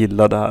liksom så här, du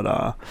gillar det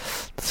här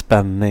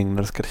spänning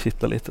när det ska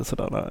kittla lite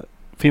sådär.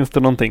 Finns det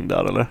någonting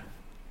där eller?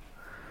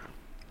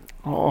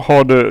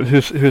 Har du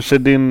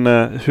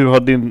hur har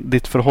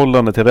ditt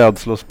förhållande till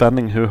rädsla och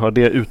spänning, hur har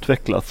det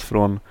utvecklats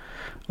från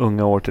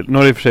unga år till? Nu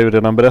har du i och för sig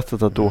redan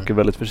berättat att du åker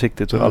väldigt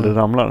försiktigt och aldrig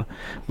ramlar.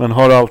 Men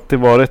har du alltid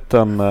varit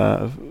en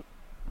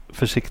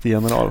försiktig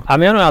general? Ja,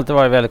 men jag har nog alltid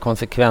varit väldigt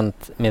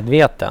konsekvent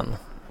medveten.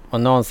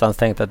 Och någonstans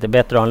tänkt att det är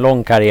bättre att ha en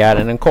lång karriär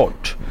än en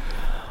kort.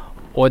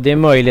 Och det är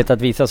möjligt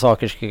att vissa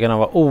saker skulle kunna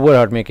vara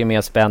oerhört mycket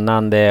mer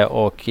spännande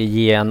och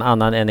ge en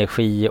annan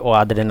energi och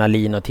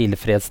adrenalin och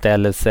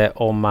tillfredsställelse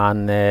om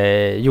man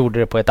gjorde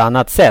det på ett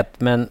annat sätt.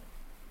 Men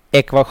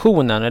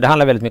ekvationen, och det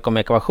handlar väldigt mycket om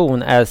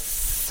ekvation, är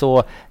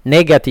så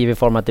negativ i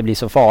form att det blir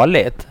så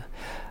farligt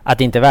att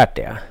det inte är värt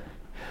det.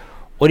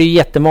 Och det är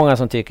jättemånga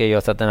som tycker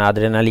just att den här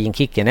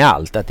adrenalinkicken är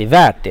allt, att det är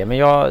värt det. Men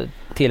jag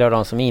tillhör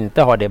de som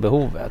inte har det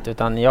behovet,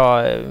 utan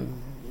jag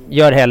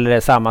gör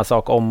hellre samma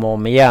sak om och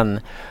om igen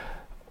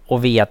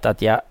och vet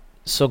att jag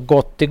så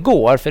gott det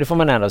går, för det får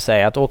man ändå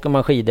säga, att åker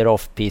man skidor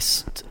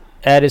off-pist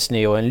är det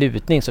snö och en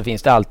lutning så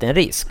finns det alltid en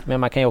risk. Men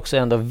man kan ju också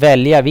ändå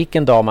välja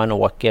vilken dag man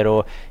åker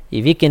och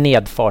i vilken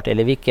nedfart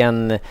eller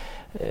vilken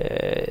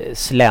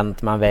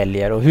slänt man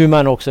väljer och hur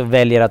man också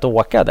väljer att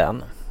åka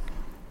den.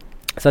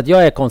 Så att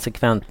jag är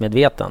konsekvent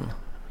medveten.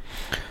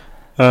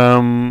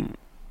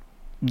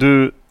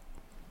 Du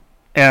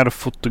är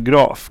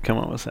fotograf kan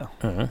man väl säga.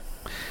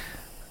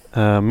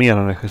 Mer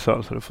än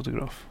regissör så är du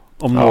fotograf.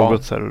 Om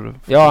något så är du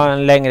fotograf. Jag har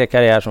en längre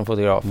karriär som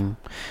fotograf.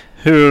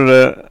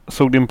 Hur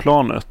såg din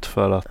plan ut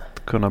för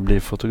att kunna bli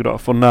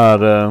fotograf? Och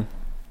när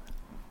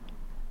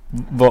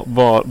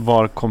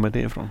var kommer det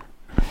ifrån?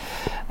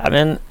 Ja,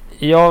 men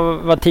jag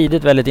var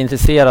tidigt väldigt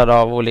intresserad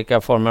av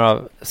olika former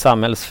av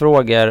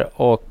samhällsfrågor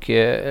och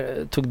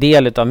tog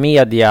del av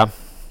media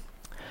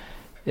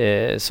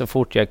så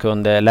fort jag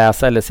kunde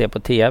läsa eller se på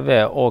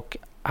tv och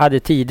hade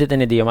tidigt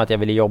en idé om att jag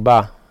ville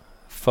jobba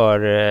för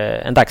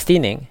en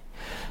dagstidning.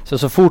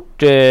 Så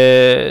fort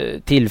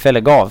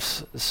tillfälle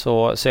gavs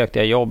så sökte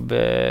jag jobb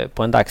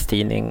på en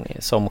dagstidning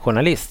som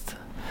journalist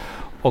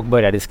och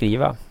började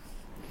skriva.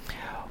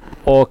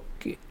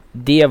 Och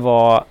det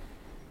var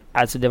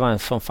en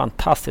sån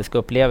fantastisk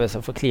upplevelse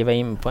att få kliva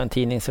in på en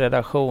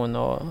tidningsredaktion.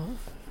 Och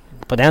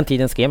på den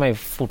tiden skrev man ju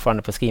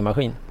fortfarande på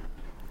skrivmaskin.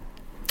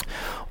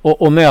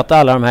 Och möta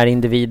alla de här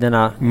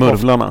individerna.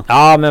 Murvlarna.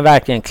 Ja, men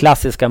verkligen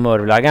klassiska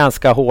murvlar.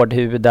 Ganska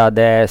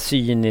hårdhudade,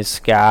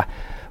 cyniska,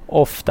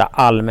 ofta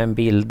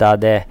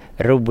allmänbildade,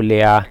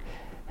 roliga.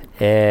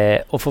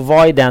 Och få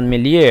vara i den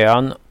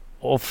miljön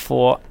och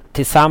få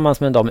tillsammans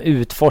med dem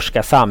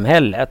utforska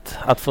samhället.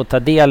 Att få ta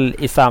del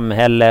i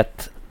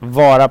samhället,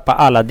 vara på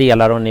alla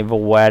delar och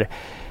nivåer.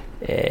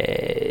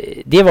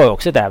 Det var ju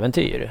också ett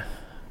äventyr.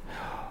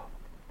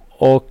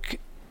 Och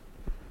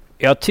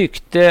jag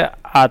tyckte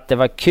att det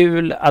var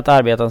kul att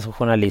arbeta som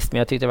journalist, men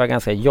jag tyckte det var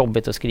ganska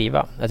jobbigt att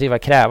skriva. Jag tyckte det var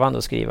krävande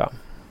att skriva.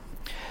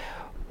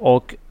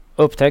 Och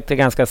upptäckte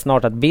ganska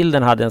snart att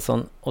bilden hade en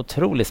sån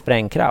otrolig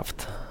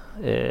sprängkraft.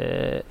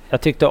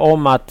 Jag tyckte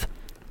om att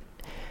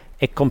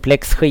ett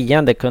komplext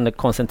skeende kunde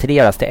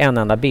koncentreras till en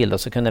enda bild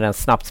och så kunde den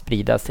snabbt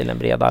spridas till en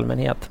bred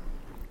allmänhet.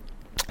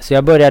 Så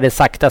jag började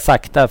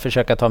sakta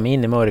försöka ta mig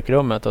in i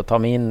mörkrummet och ta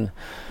mig in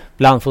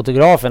bland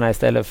fotograferna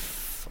istället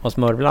hos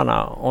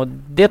murvlarna. Och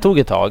det tog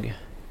ett tag.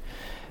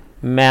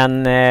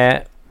 Men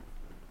när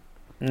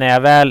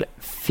jag väl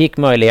fick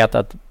möjlighet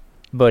att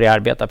börja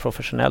arbeta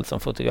professionellt som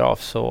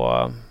fotograf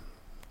så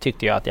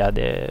tyckte jag att jag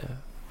hade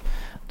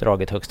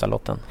dragit högsta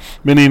lotten.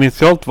 Men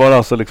initialt var det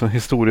alltså liksom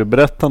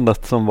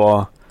historieberättandet som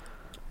var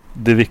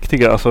det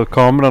viktiga? Alltså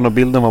kameran och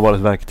bilden var bara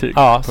ett verktyg?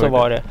 Ja, så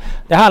var det.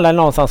 Det handlar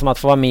någonstans om att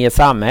få vara med i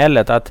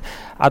samhället.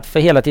 Att för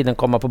hela tiden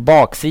komma på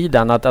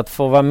baksidan. Att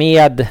få vara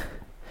med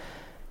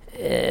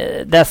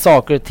där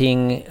saker och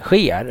ting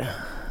sker.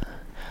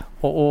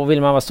 Och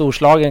vill man vara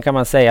storslagen kan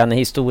man säga när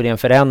historien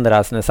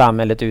förändras, när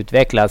samhället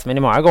utvecklas. Men i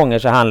många gånger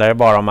så handlar det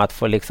bara om att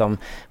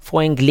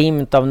få en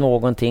glimt av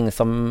någonting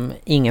som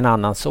ingen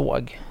annan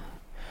såg.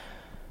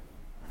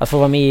 Att få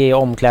vara med i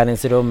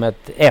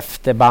omklädningsrummet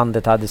efter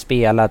bandet hade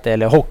spelat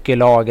eller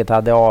hockeylaget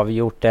hade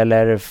avgjort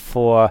eller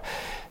få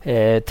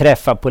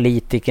träffa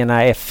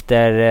politikerna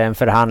efter en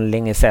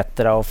förhandling etc.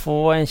 och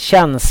få en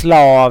känsla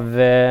av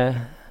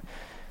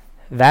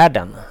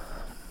världen.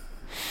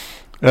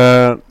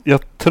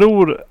 Jag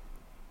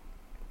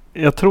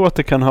tror att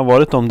det kan ha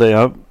varit om det.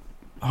 Jag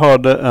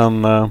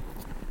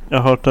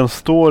har hört en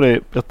story.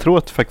 Jag tror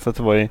att faktiskt att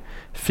det var i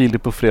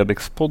Filip och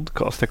Fredriks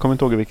podcast. Jag kommer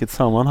inte ihåg i vilket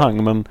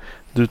sammanhang, men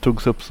du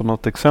togs upp som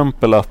något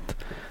exempel att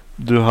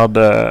du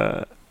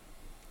hade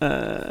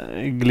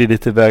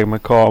glidit iväg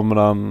med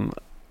kameran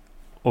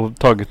och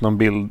tagit någon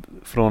bild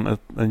från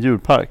en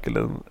djurpark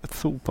eller ett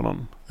zoo på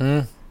någon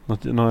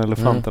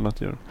elefant eller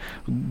något djur.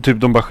 Typ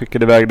de bara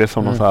skickade iväg det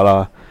som någon så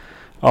här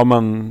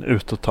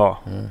ut och ta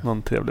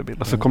någon trevlig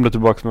bild. Och så kom du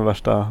tillbaka med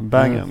värsta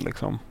bangen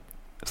liksom.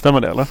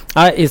 Stämmer det eller?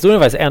 Nej, historien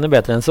var faktiskt ännu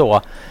bättre än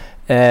så.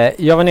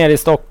 Jag var nere i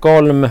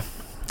Stockholm,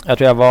 jag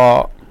tror jag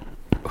var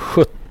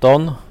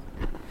 17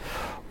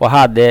 och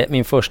hade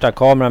min första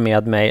kamera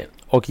med mig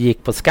och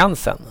gick på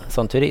Skansen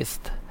som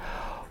turist.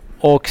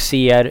 Och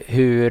ser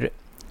hur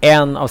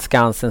en av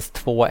Skansens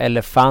 2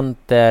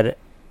 elefanter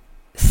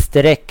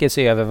sträcker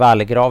sig över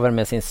vallgraven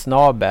med sin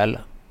snabel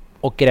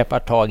och greppar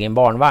tag i en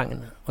barnvagn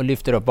och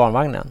lyfter upp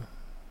barnvagnen.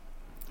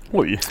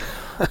 Oj.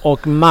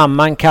 Och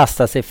mamman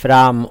kastar sig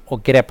fram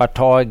och greppar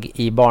tag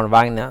i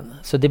barnvagnen.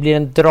 Så det blir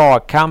en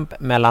dragkamp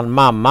mellan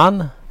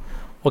mamman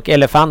och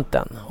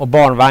elefanten. Och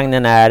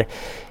barnvagnen är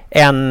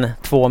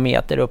 1-2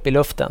 meter upp i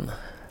luften.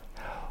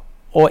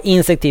 Och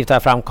instinktivt tar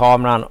jag fram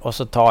kameran och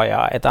så tar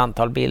jag ett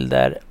antal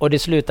bilder. Och det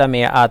slutar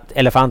med att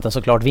elefanten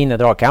såklart vinner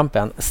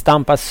dragkampen.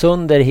 Stampar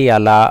sönder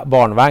hela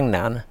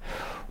barnvagnen.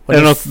 Och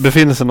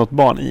befinner sig något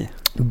barn i?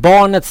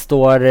 Barnet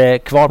står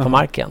kvar på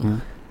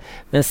marken.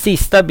 Den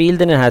sista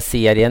bilden i den här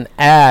serien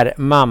är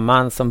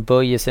mamman som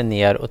böjer sig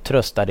ner och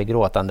tröstar det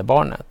gråtande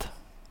barnet.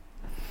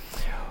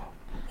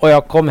 Och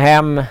jag kom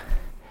hem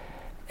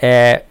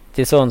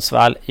till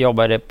Sundsvall,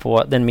 jobbade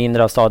på den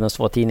mindre av stadens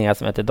 2 tidningar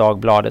som heter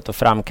Dagbladet och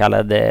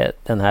framkallade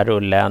den här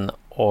rullen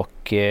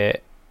och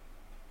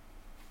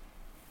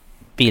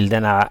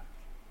bilderna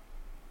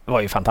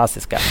var ju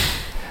fantastiska.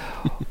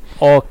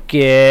 Och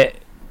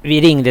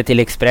vi ringde till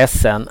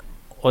Expressen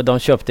och de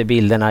köpte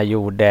bilderna,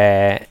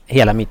 gjorde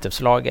hela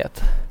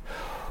mittuppslaget.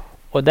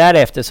 Och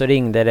därefter så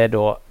ringde det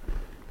då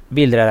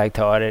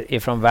bildredaktörer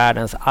ifrån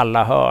världens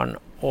alla hörn.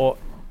 Och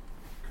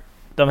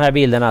de här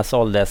bilderna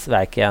såldes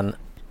verkligen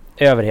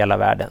över hela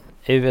världen.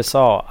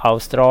 USA,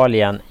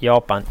 Australien,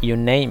 Japan, you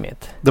name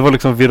it. Det var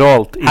liksom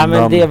viralt innan. Ja,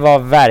 men det var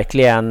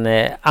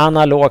verkligen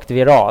analogt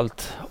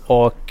viralt.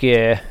 Och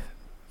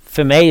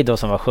för mig då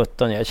som var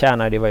 17, jag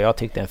tjänade det vad jag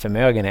tyckte en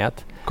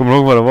förmögenhet. Kommer du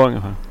ihåg vad det var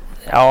ungefär?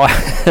 Ja,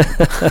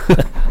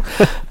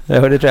 det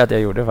tror jag att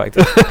jag gjorde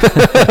faktiskt.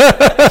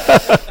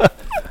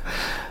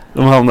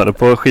 De hamnade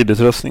på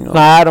skidutrustning? Då.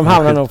 Nej, de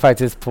hamnade nog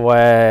faktiskt på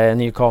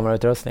ny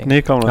kamerautrustning.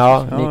 Ny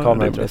kamerautrustning? Ja, ny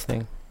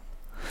kamerautrustning.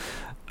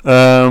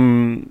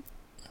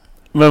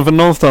 Men för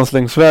någonstans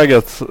längs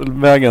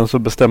vägen så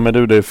bestämmer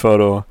du dig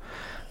för att...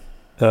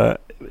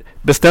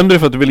 bestämde du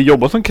för att du ville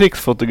jobba som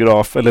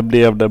krigsfotograf, eller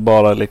blev det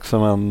bara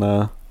liksom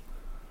en...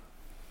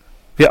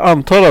 jag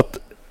antar att...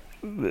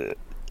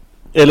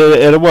 Eller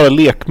är det bara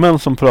lekmän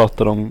som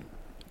pratar om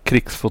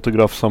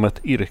krigsfotograf som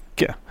ett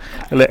yrke?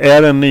 Eller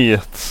är det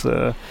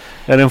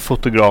är det en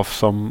fotograf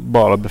som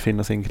bara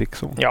befinner sig i en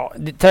krigszon? Ja,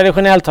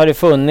 traditionellt har det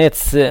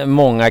funnits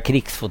många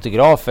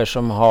krigsfotografer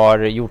som har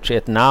gjort sig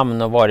ett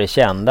namn och varit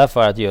kända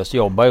för att just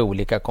jobba i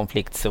olika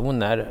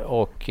konfliktzoner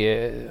och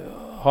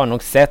har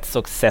nog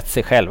sett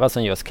sig själva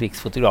som just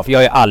krigsfotograf. Jag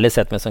har ju aldrig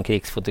sett mig som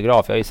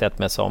krigsfotograf. Jag har ju sett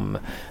mig som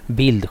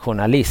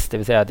bildjournalist. Det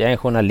vill säga att jag är en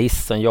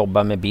journalist som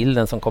jobbar med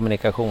bilden som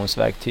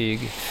kommunikationsverktyg.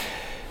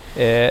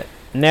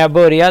 När jag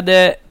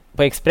började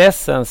på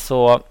Expressen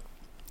så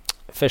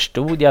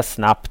förstod jag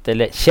snabbt,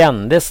 eller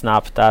kände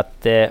snabbt,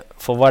 att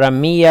få vara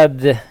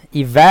med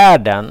i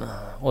världen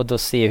och då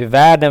se hur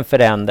världen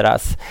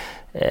förändras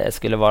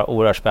skulle vara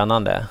oerhört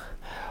spännande.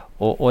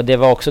 Och det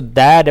var också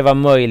där det var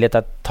möjligt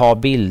att ta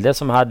bilder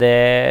som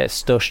hade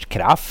störst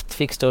kraft,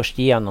 fick störst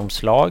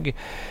genomslag.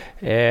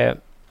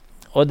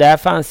 Och där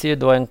fanns ju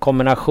då en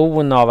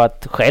kombination av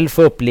att själv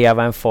få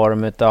uppleva en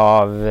form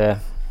av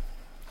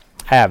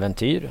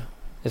äventyr.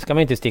 Det ska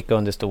man inte sticka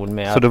under stol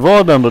med. Så det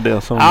var ändå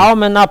det som... Ja,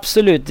 men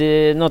absolut.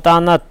 Något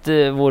annat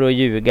vore att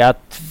ljuga.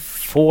 Att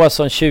få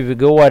som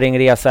 20-åring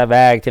resa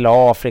iväg till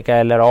Afrika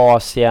eller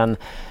Asien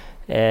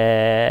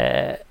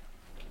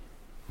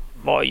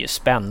var ju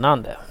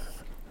spännande.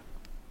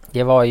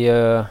 Det var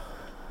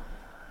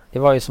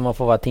ju som att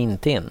få vara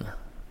Tintin.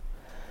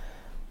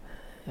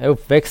 Jag är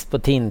uppväxt på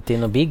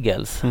Tintin och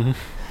Biggles. Mm.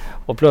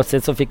 Och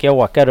plötsligt så fick jag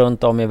åka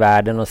runt om i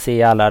världen och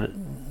se alla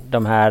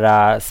de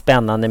här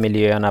spännande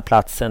miljöerna,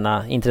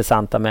 platserna,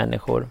 intressanta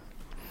människor.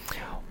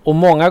 Och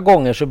många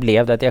gånger så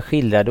blev det att jag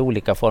skildrade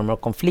olika former av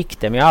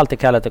konflikter. Men jag har alltid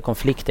kallat det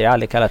konflikter, jag har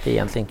aldrig kallat det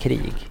egentligen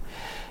krig.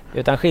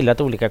 Utan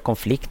skildrat olika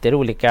konflikter,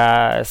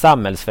 olika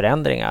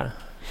samhällsförändringar.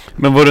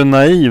 Men var du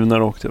naiv när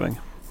du åkte iväg?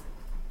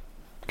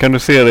 Kan du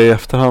se det i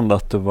efterhand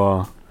att du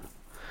var...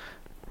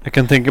 Jag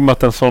kan tänka mig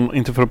att en sån,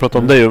 inte för att prata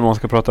om dig, om man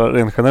ska prata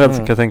rent generellt, så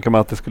kan jag tänka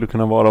mig att det skulle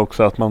kunna vara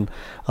också att man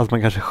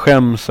kanske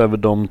skäms över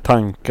de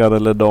tankar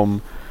eller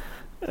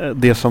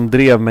det som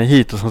drev mig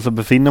hit, och sen så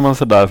befinner man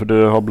sig där, för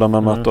du har bland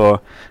annat då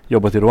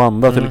jobbat i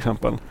Rwanda till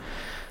exempel.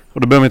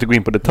 Och då behöver man inte gå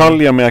in på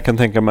detaljer, men jag kan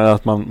tänka mig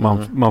att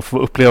man får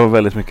uppleva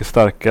väldigt mycket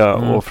starka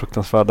och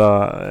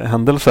fruktansvärda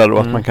händelser,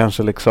 och att man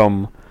kanske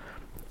liksom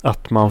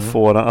att man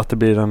får, att det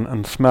blir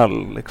en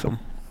smäll liksom.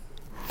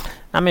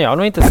 Nej, men jag har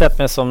nog inte sett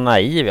mig som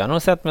naiv. Jag har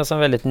nog sett mig som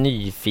väldigt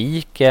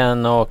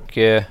nyfiken och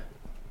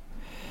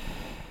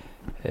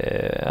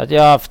att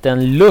jag har haft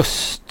en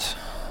lust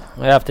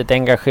och jag har haft ett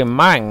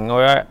engagemang,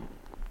 och jag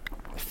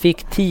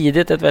fick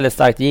tidigt ett väldigt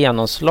starkt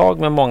genomslag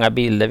med många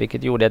bilder,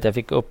 vilket gjorde att jag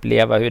fick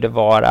uppleva hur det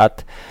var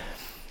att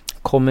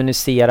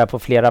kommunicera på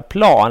flera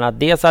plan. Att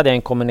dels hade jag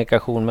en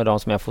kommunikation med de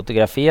som jag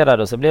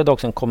fotograferade, och så blev det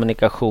också en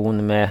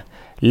kommunikation med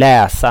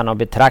läsarna och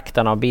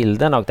betraktarna av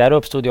bilderna, och där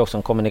uppstod ju också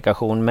en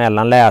kommunikation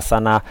mellan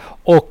läsarna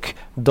och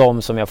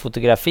de som jag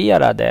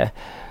fotograferade.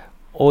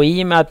 Och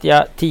i och med att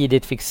jag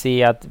tidigt fick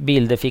se att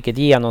bilder fick ett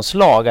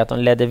genomslag, att de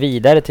ledde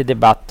vidare till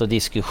debatt och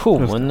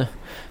diskussion,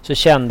 så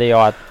kände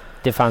jag att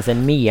det fanns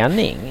en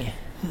mening.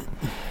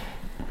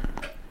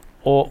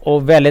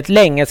 Och väldigt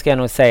länge ska jag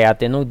nog säga att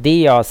det är nog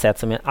det jag har sett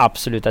som en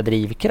absoluta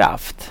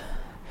drivkraft.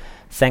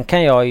 Sen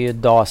kan jag ju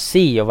idag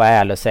se och vara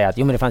ärlig och säga att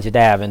men det fanns ju ett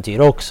äventyr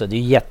också. Det är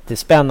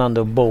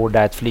jättespännande att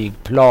borda ett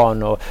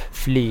flygplan och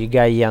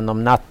flyga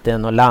genom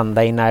natten och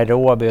landa i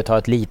Nairobi och ta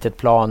ett litet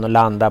plan och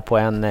landa på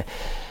en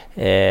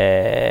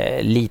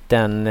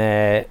liten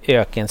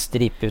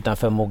ökenstripp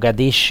utanför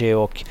Mogadishu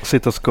och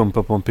sitta och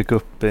skumpa på en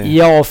pickup.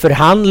 Ja, och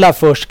förhandla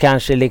först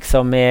kanske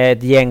liksom med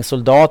ett gäng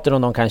soldater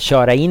om de kan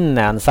köra in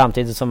en,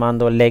 samtidigt som man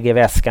då lägger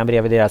väskan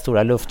bredvid deras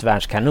stora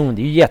luftvärnskanon.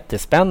 Det är ju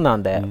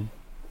jättespännande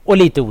och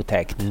lite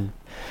otäckt.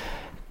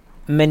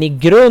 Men i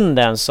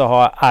grunden så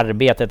har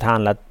arbetet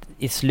handlat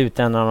i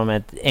slutändan om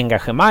ett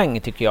engagemang,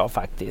 tycker jag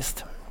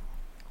faktiskt.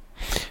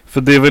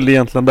 För det är väl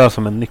egentligen där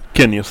som är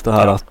nyckeln, just det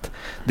här att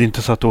det är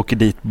inte så att du åker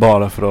dit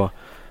bara för att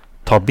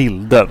ta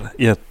bilder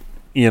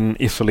i en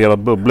isolerad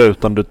bubbla,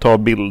 utan du tar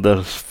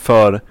bilder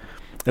för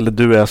eller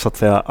du är så att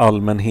säga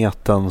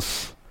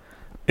allmänhetens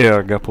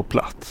öga på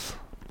plats.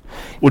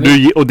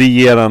 Och det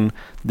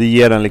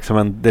ger en liksom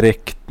en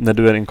direkt, när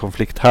du är i en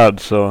konflikthärd,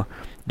 så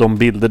de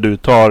bilder du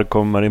tar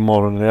kommer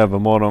imorgon eller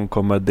övermorgon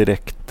kommer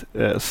direkt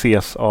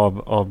ses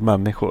av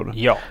människor.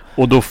 Ja.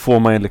 Och då får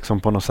man ju liksom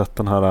på något sätt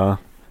den här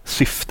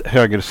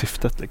högre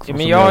syftet. Liksom,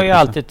 men jag har ju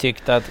alltid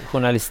tyckt att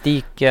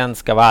journalistiken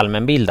ska vara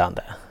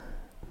allmänbildande.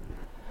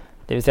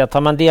 Det vill säga,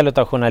 tar man del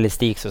av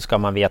journalistik så ska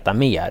man veta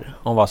mer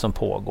om vad som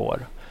pågår.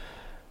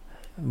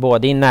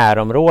 Både i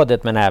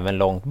närområdet men även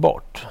långt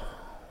bort.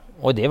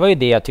 Och det var ju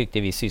det jag tyckte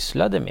vi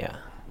sysslade med.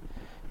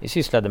 Vi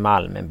sysslade med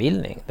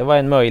allmänbildning. Det var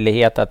en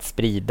möjlighet att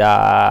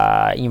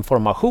sprida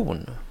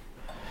information.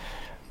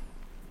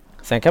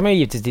 Sen kan man ju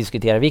givetvis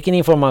diskutera vilken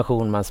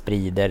information man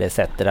sprider etc.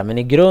 Men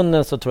i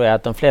grunden så tror jag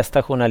att de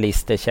flesta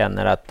journalister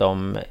känner att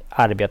de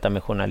arbetar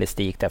med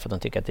journalistik därför att de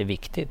tycker att det är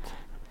viktigt.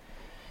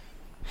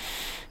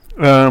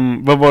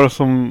 Vad var det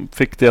som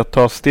fick dig att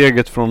ta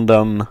steget från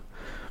den,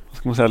 vad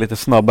ska man säga, lite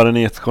snabbare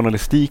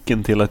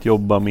nyhetsjournalistiken till att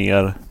jobba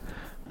mer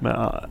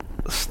med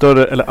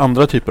större eller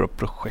andra typer av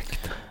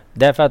projekt?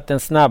 Därför att den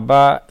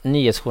snabba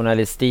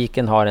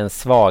nyhetsjournalistiken har en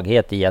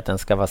svaghet i att den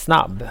ska vara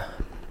snabb.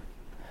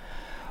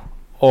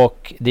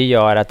 Och det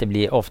gör att det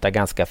blir ofta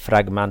ganska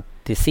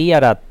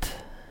fragmentiserat.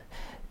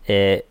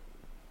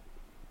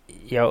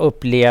 Jag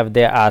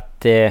upplevde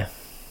att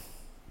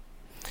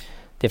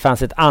det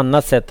fanns ett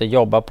annat sätt att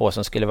jobba på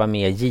som skulle vara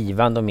mer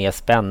givande och mer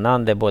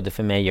spännande både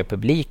för mig och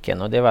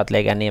publiken. Och det var att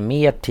lägga ner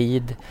mer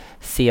tid,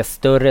 se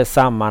större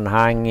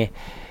sammanhang,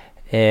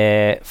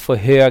 få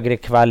högre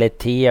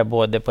kvalitet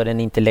både på den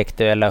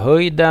intellektuella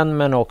höjden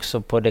men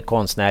också på det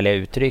konstnärliga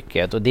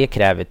uttrycket. Och det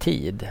kräver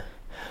tid.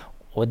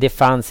 Och det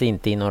fanns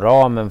inte inom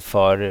ramen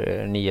för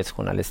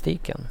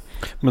nyhetsjournalistiken.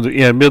 Men du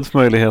erbjöds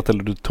möjlighet,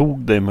 eller du tog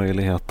dig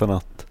möjligheten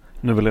att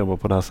nu vill jag jobba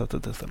på det här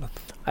sättet istället?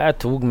 Jag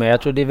tog mig.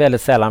 Jag tror det är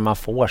väldigt sällan man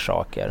får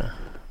saker.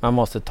 Man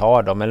måste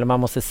ta dem eller man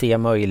måste se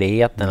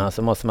möjligheterna.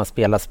 Så måste man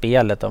spela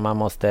spelet och man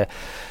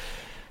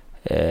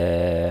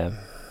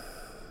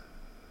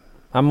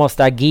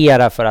måste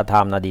agera för att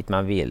hamna dit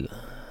man vill.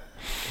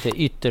 Det är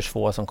ytterst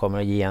få som kommer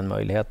att ge en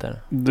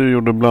möjligheter. Du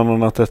gjorde bland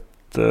annat ett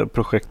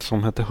projekt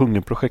som heter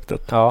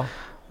Hungerprojektet. Ja.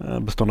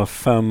 Bestående av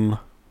 5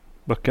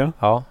 böcker.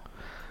 Ja.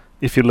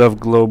 If You Love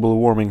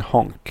Global Warming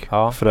Honk.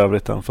 Ja. För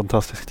övrigt en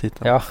fantastisk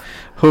titel. Ja.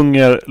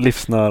 Hunger,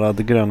 livsnära,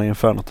 det gröna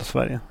infernot i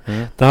Sverige.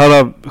 Det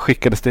här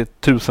skickades till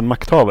 1000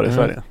 makthavare i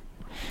Sverige.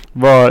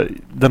 Var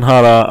den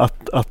här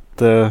att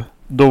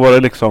då var det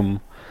liksom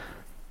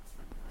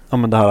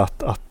det här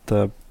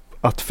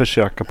att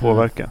försöka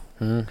påverka.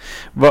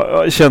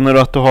 Känner du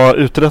att du har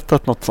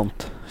uträttat något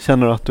sånt?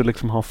 Känner du att du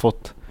liksom har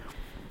fått...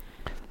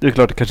 Det är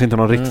klart, det kanske inte är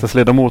någon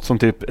riksdagsledamot som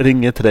typ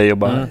ringer till dig och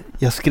bara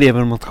jag skrev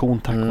en motion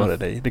tack vare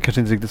dig. Det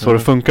kanske inte riktigt så det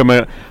funkar,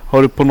 men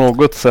har du på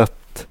något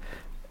sätt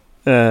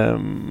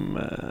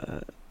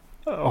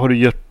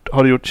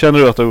känner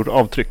du att du har gjort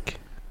avtryck?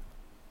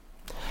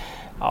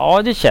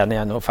 Ja, det känner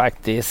jag nog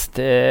faktiskt.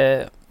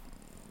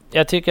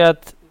 Jag tycker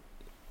att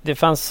det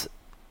fanns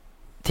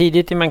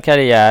tidigt i min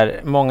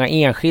karriär många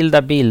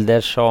enskilda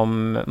bilder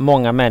som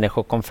många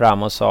människor kom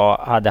fram och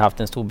sa hade haft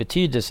en stor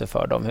betydelse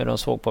för dem. Hur de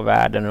såg på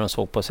världen, hur de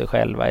såg på sig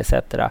själva etc.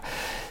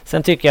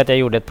 Sen tycker jag att jag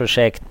gjorde ett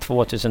projekt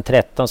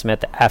 2013 som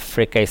heter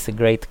Africa is a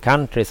great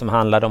country, som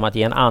handlade om att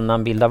ge en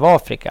annan bild av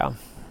Afrika.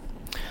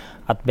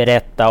 Att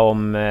berätta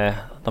om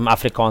de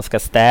afrikanska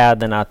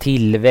städerna,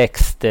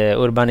 tillväxt,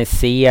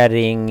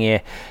 urbanisering,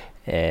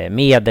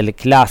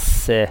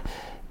 medelklass.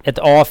 Ett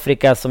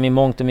Afrika som i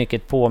mångt och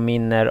mycket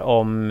påminner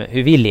om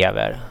hur vi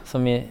lever.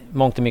 Som i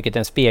mångt och mycket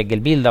en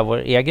spegelbild av vår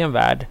egen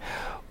värld.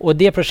 Och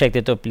det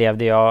projektet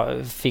upplevde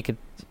jag fick ett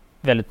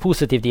väldigt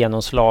positivt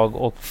genomslag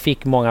och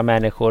fick många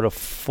människor att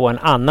få en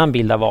annan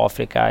bild av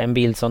Afrika. En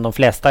bild som de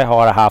flesta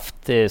har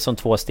haft som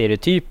 2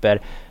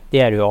 stereotyper. Det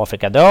är hur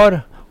Afrika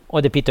dör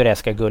och det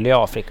pittoreska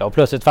gulliga Afrika. Och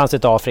plötsligt fanns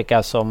ett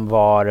Afrika som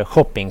var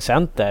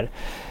shoppingcenter.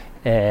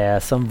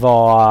 Som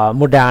var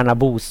moderna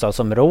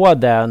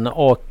bostadsområden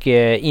och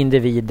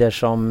individer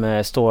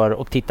som står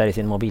och tittar i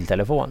sin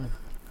mobiltelefon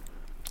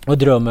och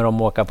drömmer om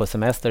att åka på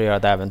semester och göra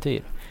ett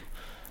äventyr.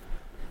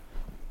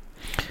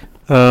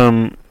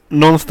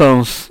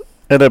 Någonstans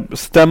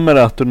stämmer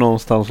det att du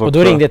någonstans och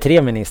då ringde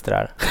 3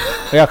 ministrar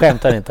och jag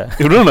skämtar inte.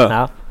 Gjorde du det?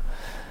 Ja.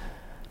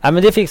 Ja,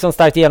 men det fick så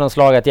starkt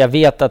genomslag att jag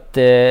vet att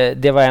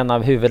det var en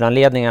av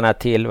huvudanledningarna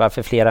till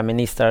varför flera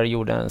ministrar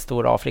gjorde en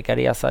stor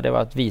Afrikaresa. Det var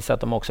att visa att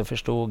de också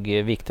förstod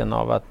vikten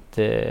av att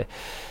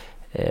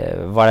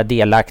vara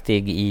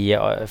delaktig i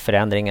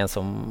förändringen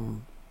som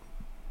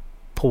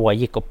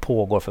pågick och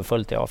pågår för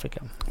fullt i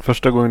Afrika.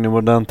 Första gången i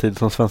modern tid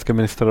som svenska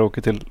ministrar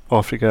åker till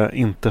Afrika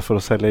inte för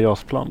att sälja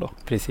JAS-plan då?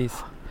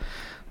 Precis.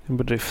 En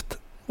bedrift.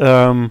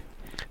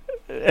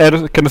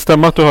 Kan det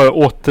stämma att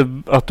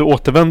du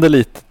återvänder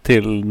lite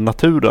till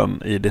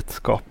naturen i ditt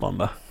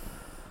skapande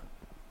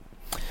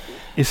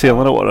i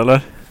senare år,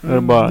 eller? Är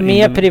det bara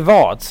mer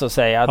privat så att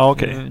säga.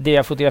 Okay. Det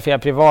jag fotograferar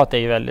privat är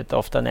ju väldigt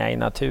ofta när jag är i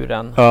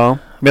naturen. Ja,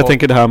 men jag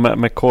tänker det här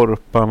med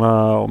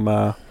korparna och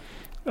med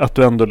att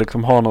du ändå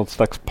liksom har något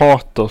slags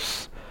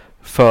patos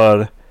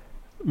för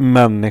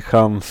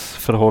människans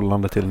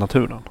förhållande till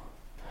naturen?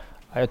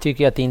 Jag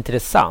tycker att det är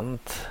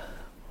intressant.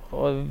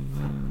 Och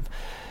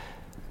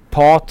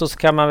patos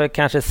kan man väl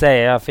kanske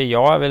säga, för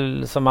jag är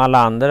väl som alla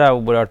andra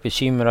oerhört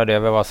bekymrad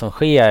över vad som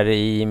sker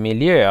i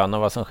miljön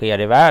och vad som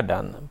sker i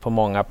världen på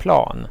många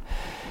plan.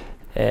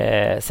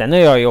 Sen har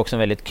jag ju också en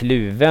väldigt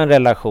kluven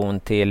relation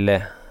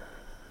till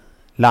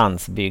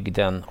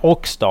landsbygden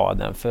och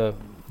staden, för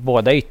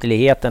båda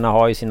ytterligheterna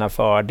har ju sina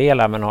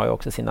fördelar men har ju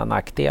också sina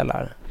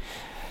nackdelar.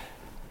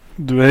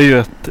 Du är ju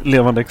ett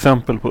levande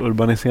exempel på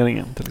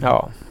urbaniseringen.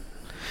 Ja.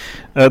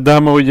 Det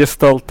här med att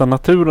gestalta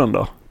naturen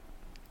då?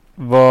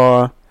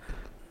 Vad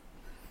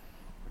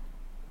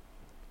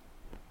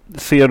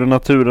ser du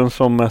naturen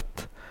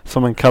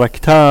som en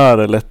karaktär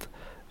eller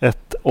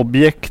ett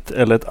objekt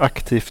eller ett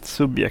aktivt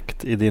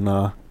subjekt i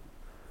dina,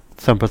 till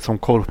exempel som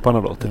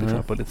Korparna då till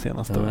exempel ditt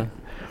senaste verk?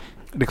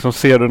 Liksom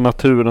ser du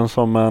naturen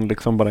som en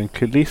liksom bara en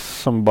kuliss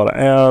som bara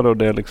är och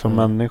det är liksom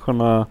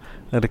människorna,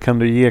 eller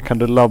kan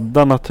du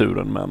ladda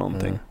naturen med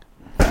någonting?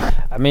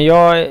 Ja, men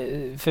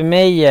för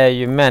mig är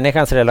ju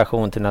människans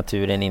relation till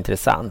naturen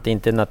intressant.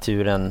 Inte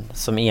naturen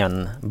som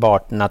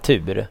enbart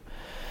natur,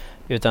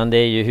 utan det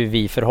är ju hur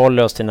vi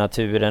förhåller oss till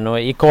naturen. Och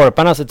i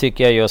Korparna så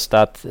tycker jag just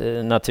att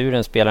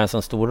naturen spelar en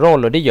så stor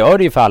roll, och det gör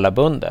det ju för alla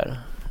bönder.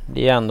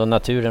 Det är ändå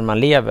naturen man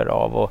lever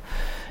av, och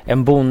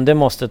en bonde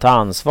måste ta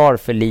ansvar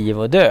för liv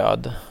och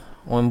död.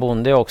 Och en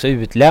bonde är också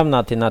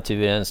utlämnad till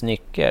naturens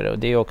nycker. Och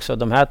det är också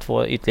de här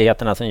två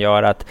ytterligheterna som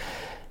gör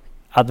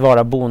att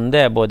vara bonde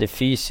är både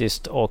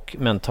fysiskt och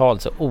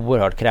mentalt så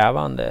oerhört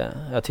krävande.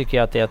 Jag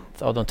tycker att det är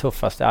ett av de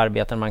tuffaste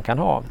arbeten man kan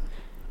ha.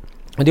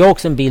 Och det är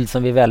också en bild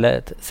som vi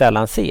väldigt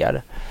sällan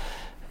ser.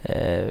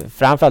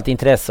 Framförallt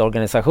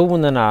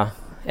intresseorganisationerna,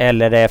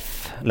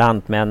 LRF,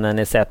 Lantmännen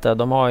etc.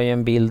 De har ju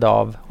en bild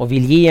av och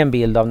vill ge en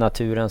bild av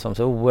naturen som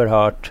så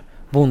oerhört,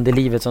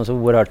 bondelivet som så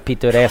oerhört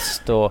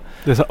pittoreskt och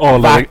det är så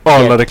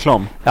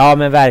ala-reklam. Ja,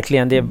 men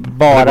verkligen. Det är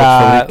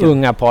bara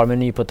unga par med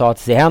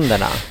nypotatis i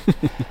händerna.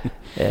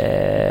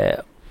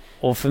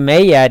 Och för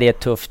mig är det ett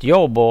tufft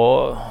jobb,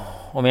 och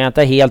om jag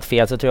inte är helt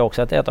fel så tror jag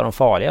också att det är ett av de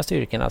farligaste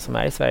yrkena som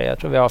är i Sverige. Jag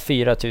tror vi har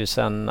 4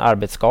 000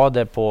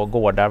 arbetsskador på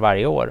gårdar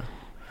varje år.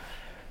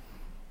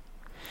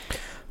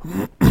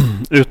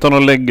 Utan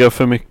att lägga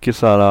för mycket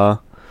så här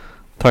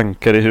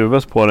tankar i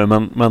huvudet på det,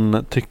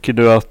 men tycker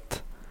du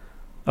att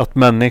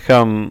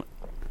människan,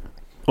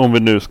 om vi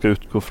nu ska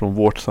utgå från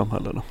vårt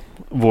samhälle då,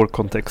 vår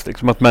kontext,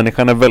 liksom, att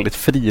människan är väldigt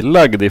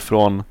frilagd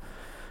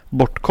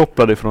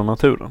bortkopplad ifrån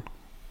naturen?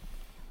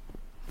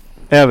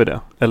 Är vi det?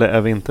 Eller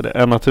är vi inte det?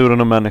 Är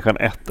naturen och människan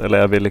ett? Eller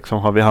är vi liksom,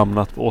 har vi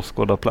hamnat på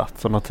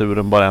åskådarplats och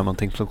naturen bara är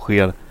någonting som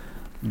sker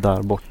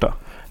där borta?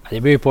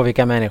 Det beror ju på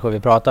vilka människor vi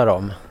pratar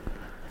om.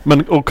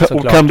 Men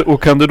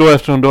kan du då,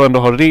 eftersom du ändå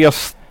har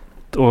rest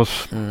och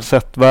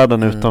sett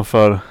världen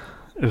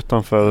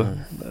utanför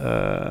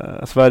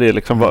Sverige,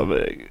 liksom,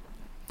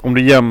 om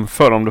du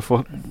jämför, om du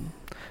får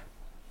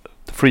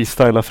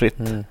freestyla fritt.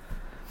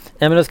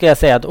 Ja, men då ska jag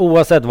säga att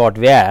oavsett vart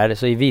vi är,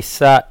 så i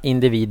vissa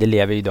individer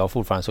lever idag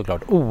fortfarande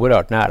såklart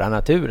oerhört nära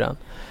naturen.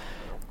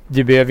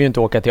 Du behöver ju inte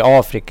åka till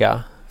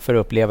Afrika för att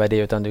uppleva det,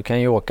 utan du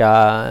kan ju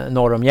åka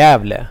norr om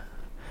Gävle.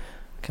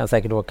 Kan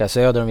säkert åka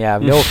söder om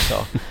Gävle också.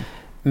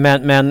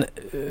 Men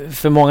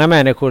för många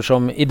människor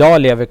som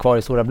idag lever kvar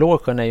i Stora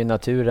Blåsjön är ju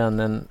naturen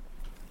en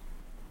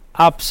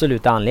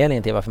absolut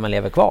anledning till varför man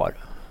lever kvar.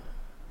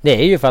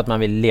 Det är ju för att man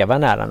vill leva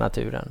nära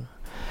naturen.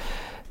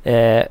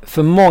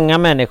 För många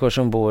människor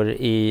som bor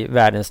i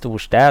världens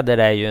storstäder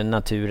är ju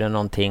naturen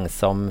någonting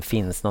som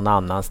finns någon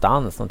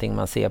annanstans, någonting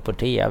man ser på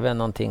tv,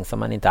 någonting som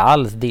man inte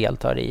alls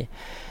deltar i.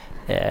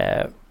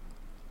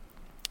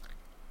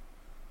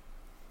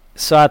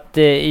 Så att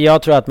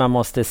jag tror att man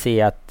måste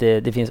se att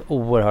det finns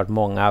oerhört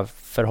många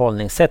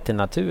förhållningssätt till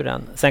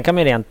naturen. Sen kan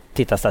man rent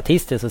titta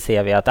statistiskt, så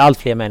ser vi att allt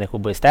fler människor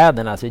bor i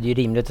städerna. Så det är ju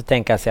rimligt att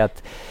tänka sig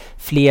att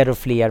fler och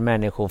fler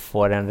människor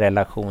får en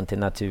relation till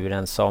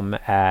naturen som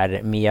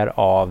är mer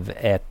av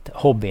ett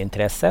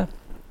hobbyintresse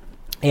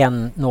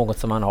än något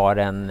som man har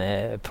en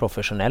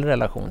professionell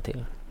relation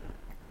till.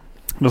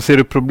 Då ser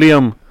du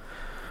problem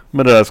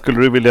med det där. Skulle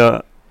du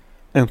vilja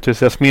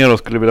entusiasmera och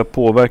skulle du vilja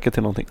påverka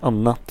till någonting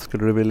annat?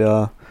 Skulle du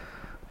vilja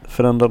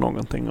förändra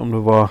någonting om du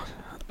var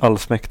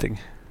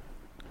allsmäktig?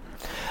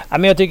 Ja,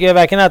 men jag tycker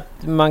verkligen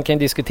att man kan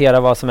diskutera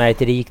vad som är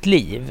ett rikt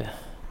liv.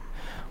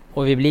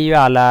 Och vi blir ju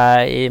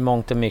alla i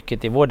mångt och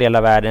mycket i vår del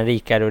av världen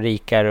rikare och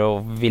rikare,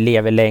 och vi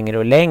lever längre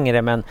och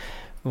längre. Men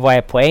vad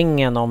är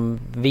poängen om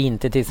vi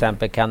inte till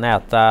exempel kan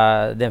äta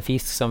den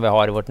fisk som vi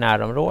har i vårt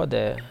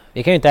närområde?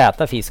 Vi kan ju inte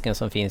äta fisken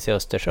som finns i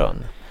Östersjön.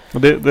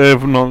 Det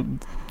är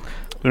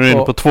du är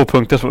inne på 2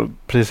 punkter som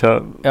precis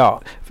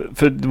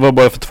för det var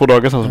bara för 2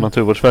 dagar sedan som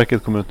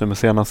Naturvårdsverket kom ut nu med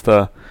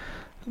senaste,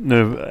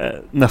 nu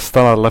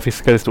nästan alla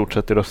fiskar i stort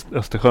sett i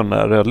Östersjön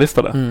är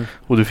rödlistade.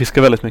 Och du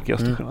fiskar väldigt mycket i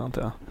Östersjön,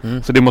 antar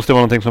jag. Så det måste vara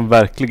någonting som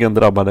verkligen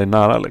drabbar dig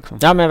nära liksom.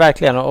 Ja, men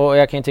verkligen, och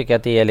jag kan ju tycka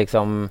att det är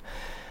liksom,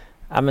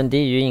 ja, men det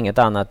är ju inget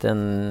annat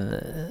än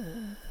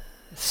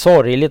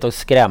sorgligt och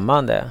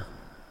skrämmande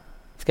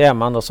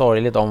skrämmande och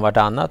sorgligt om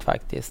vartannat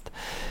faktiskt.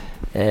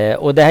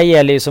 Och det här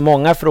gäller ju så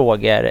många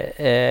frågor.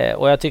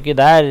 Och jag tycker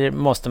där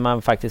måste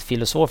man faktiskt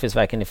filosofiskt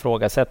verkligen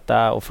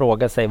ifrågasätta och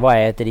fråga sig, vad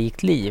är ett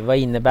rikt liv? Vad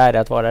innebär det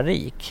att vara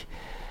rik?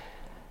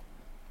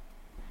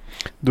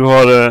 Du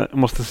har,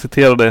 måste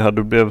citera dig här,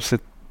 du blev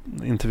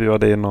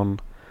intervjuad i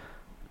någon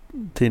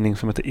tidning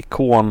som heter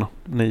Ikon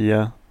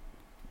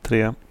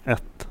 931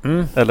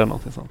 eller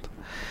någonting sånt.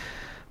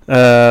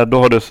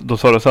 Då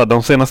sa du så här: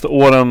 de senaste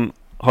åren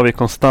har vi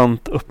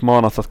konstant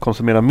uppmanats att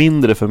konsumera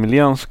mindre för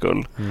miljöns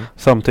skull.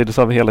 Samtidigt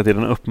så har vi hela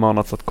tiden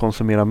uppmanats att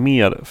konsumera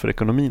mer för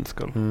ekonomins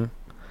skull.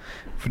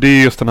 För det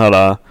är just den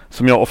här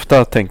som jag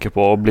ofta tänker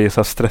på och blir så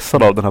här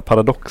stressad av, den här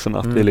paradoxen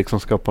att vi liksom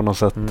ska på något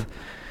sätt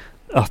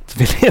att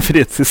vi lever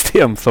i ett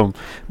system som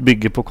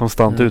bygger på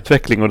konstant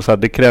utveckling, och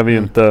det kräver ju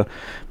inte,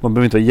 man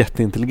behöver inte vara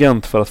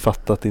jätteintelligent för att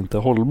fatta att det inte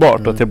är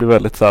hållbart, och att jag blir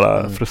väldigt så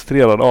här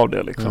frustrerad av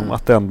det liksom,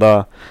 att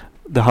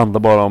det handlar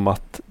bara om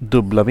att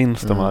dubbla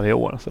vinsten varje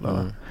år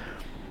sådär.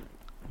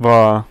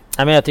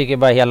 Jag tycker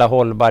bara hela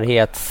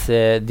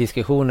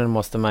hållbarhetsdiskussionen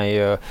måste man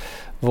ju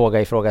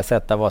våga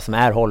ifrågasätta vad som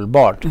är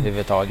hållbart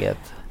överhuvudtaget.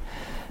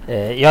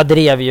 Jag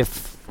drev ju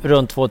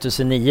runt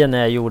 2009 när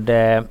jag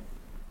gjorde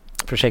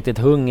projektet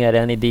Hunger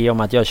en idé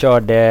om att jag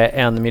körde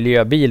en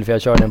miljöbil, för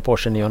jag körde en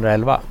Porsche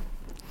 911.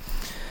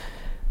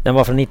 Den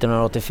var från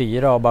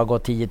 1984 och bara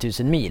gått 10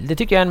 000 mil. Det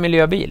tycker jag är en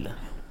miljöbil.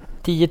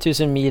 10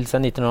 000 mil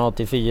sedan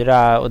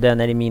 1984 och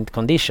den är i mint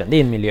condition. Det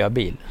är en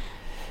miljöbil.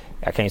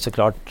 Jag kan ju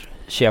såklart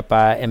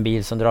köpa en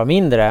bil som drar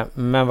mindre,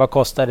 men vad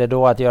kostar det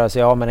då att göra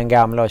sig av med den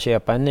gamla och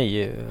köpa en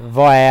ny?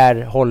 Vad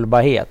är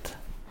hållbarhet?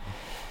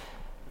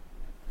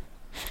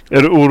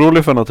 Är du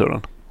orolig för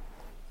naturen?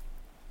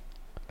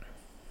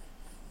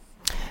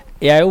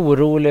 Jag är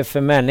orolig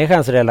för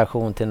människans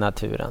relation till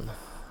naturen.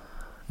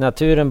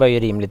 Naturen bör ju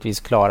rimligtvis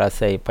klara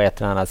sig på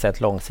ett eller annat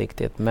sätt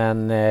långsiktigt,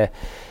 men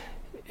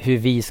hur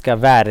vi ska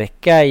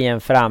verka i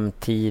en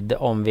framtid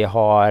om vi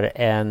har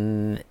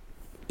en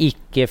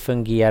icke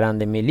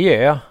fungerande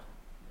miljö,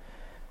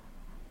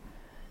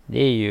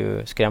 det är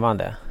ju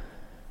skrämmande.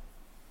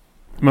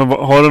 Men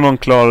har du någon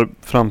klar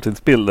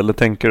framtidsbild, eller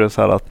tänker du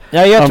så här att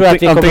jag tror att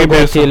vi kommer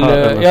gå till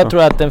jag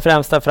tror att den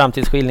främsta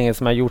framtidsskildringen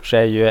som har gjorts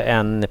är ju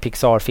en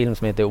Pixar-film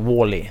som heter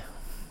Wall-E.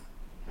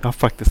 Jag har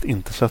faktiskt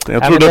inte sett den.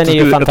 Jag trodde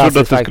att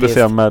du skulle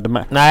säga Mad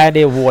Max. Nej,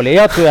 det är Wall-E.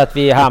 Jag tror att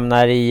vi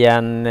hamnar i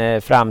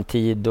en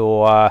framtid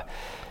då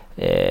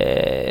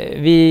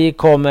vi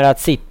kommer att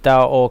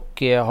sitta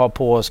och ha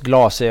på oss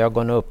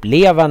glasögon och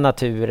uppleva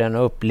naturen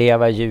och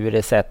uppleva djur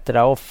etc.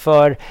 Och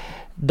för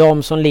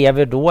de som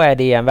lever då är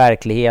det en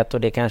verklighet,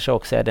 och det kanske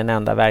också är den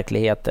enda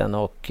verkligheten.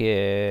 Och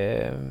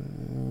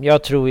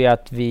jag tror ju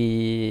att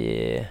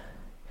vi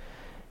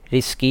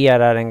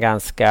riskerar en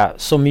ganska,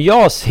 som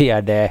jag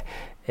ser det,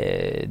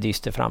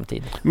 dyster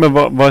framtid.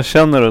 Men vad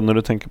känner du när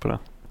du tänker på det?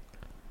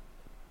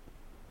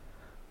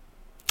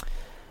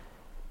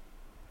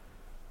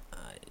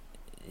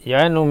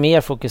 Jag är nog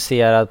mer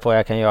fokuserad på vad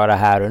jag kan göra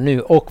här och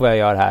nu och vad jag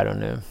gör här och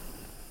nu.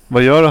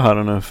 Vad gör du här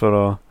och nu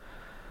för att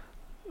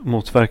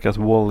motverka att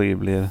Wall-E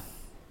blir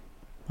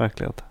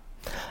verklighet?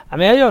 Ja,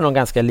 men jag gör nog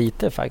ganska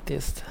lite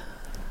faktiskt.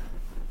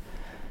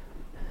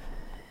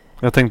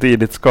 Jag tänkte i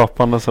ditt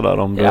skapande sådär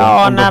om du,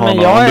 ja, om nej, du men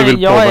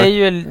jag är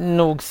ju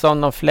nog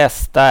som de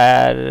flesta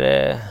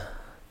är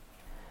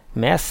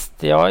mest.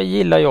 Jag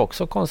gillar ju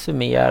också att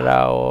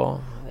konsumera, och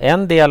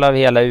en del av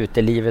hela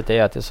utelivet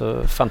är att det är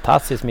så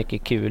fantastiskt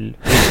mycket kul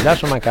bilar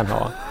som man kan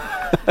ha.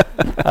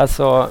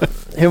 Alltså,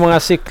 hur många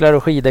cyklar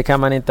och skidor kan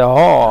man inte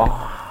ha?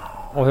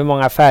 Och hur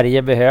många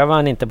färger behöver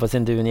man inte på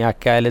sin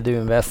dunjacka eller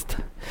dunväst?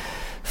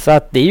 Så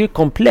att det är ju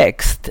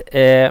komplext.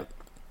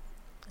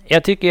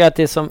 Jag tycker ju att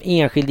det som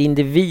enskild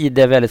individ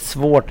är väldigt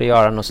svårt att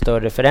göra några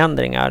större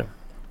förändringar.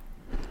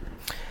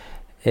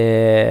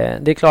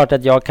 Det är klart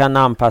att jag kan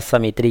anpassa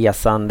mitt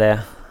resande.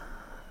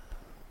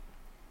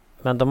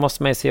 Men då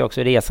måste man ju se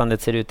också hur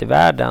resandet ser ut i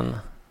världen.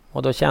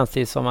 Och då känns det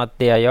ju som att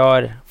det jag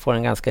gör får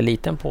en ganska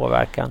liten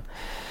påverkan.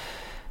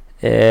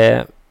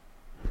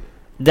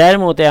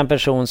 Däremot är jag en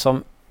person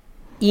som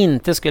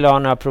inte skulle ha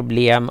några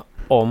problem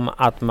om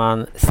att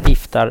man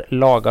stiftar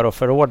lagar och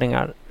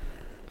förordningar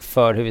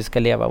för hur vi ska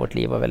leva vårt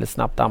liv och väldigt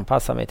snabbt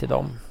anpassa mig till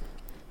dem.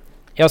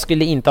 Jag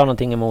skulle inte ha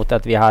någonting emot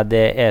att vi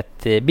hade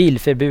ett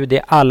bilförbud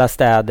i alla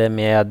städer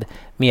med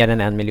mer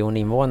än 1 miljon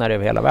invånare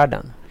över hela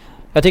världen.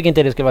 Jag tycker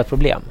inte det skulle vara ett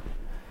problem.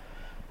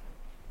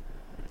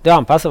 Då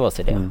anpassar vi oss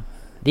till det.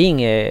 Det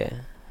är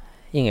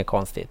inget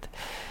konstigt.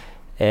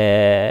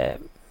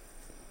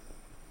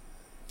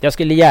 Jag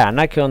skulle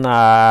gärna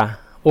kunna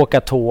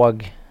åka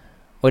tåg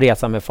och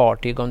resa med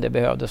fartyg om det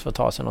behövdes för att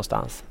ta sig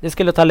någonstans. Det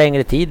skulle ta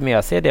längre tid, men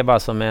jag ser det bara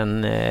som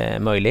en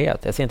möjlighet.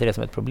 Jag ser inte det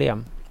som ett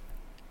problem.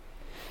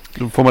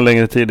 Då får man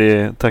längre tid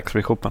i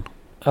taxfree-shoppen.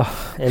 Ja,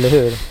 eller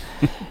hur?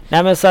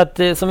 Nej, men så att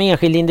som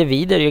enskild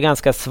individ är det ju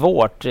ganska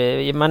svårt.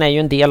 Man är ju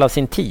en del av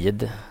sin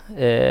tid.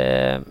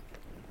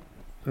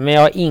 Men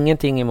jag har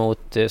ingenting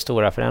emot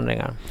stora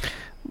förändringar.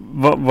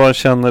 Vad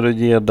känner du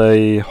ger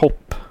dig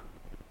hopp?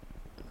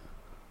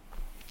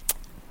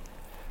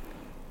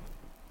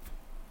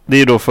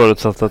 Det är då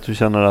förutsatt att du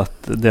känner att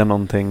det är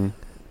någonting,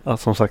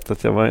 som sagt,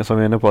 att jag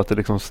var inne på att det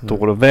liksom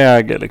står och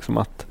väger, liksom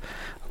att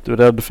du är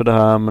rädd för det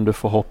här men du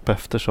får hopp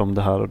eftersom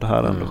det här och det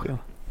här ändå sker.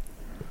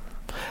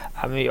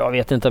 Ja, men jag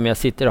vet inte om jag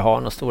sitter och har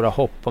några stora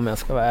hopp, om jag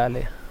ska vara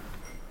ärlig.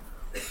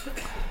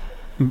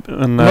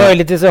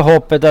 Möjligtvis är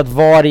hoppet att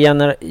var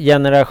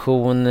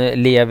generation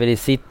lever i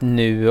sitt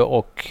nu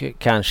och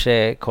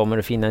kanske kommer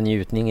att finna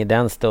njutning i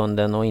den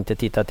stunden och inte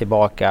titta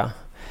tillbaka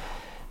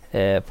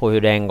på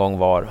hur det en gång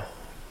var.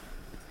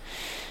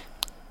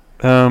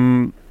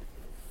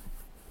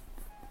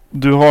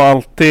 Du har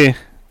alltid...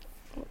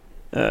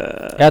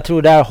 Jag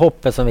tror det här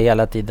hoppet som vi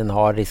hela tiden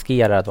har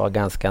riskerar att vara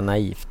ganska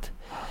naivt.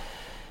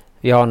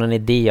 Vi har någon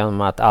idé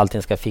om att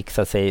allting ska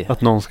fixa sig.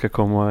 Att någon ska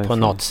komma på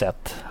något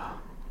sätt.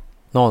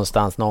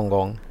 Någonstans, någon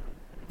gång.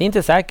 Det är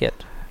inte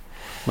säkert.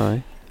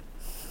 Nej.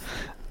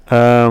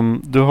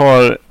 Du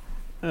har,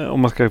 om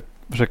man ska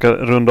försöka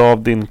runda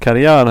av din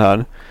karriär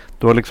här,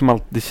 du har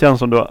liksom det känns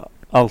som du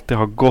alltid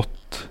har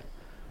gått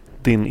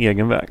din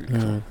egen väg.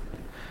 Liksom.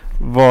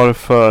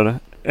 Varför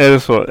är det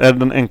så? Är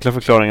den enkla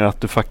förklaringen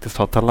att du faktiskt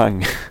har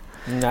talang?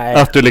 Nej.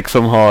 Att du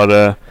liksom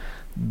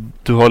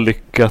du har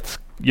lyckats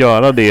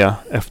göra det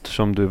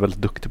eftersom du är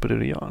väldigt duktig på det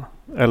du gör?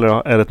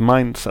 Eller är det ett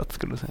mindset,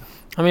 skulle du säga?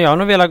 Ja, men jag har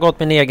nog velat gått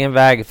min egen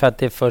väg för att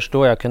det är först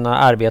då jag kunna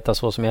arbeta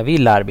så som jag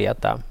vill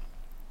arbeta.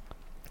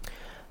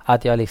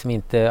 Att jag liksom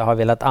inte har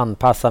velat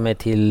anpassa mig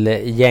till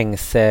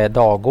gängse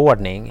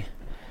dagordning.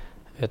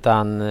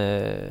 Utan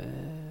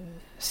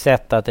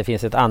sett att det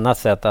finns ett annat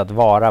sätt att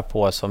vara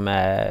på som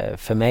är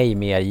för mig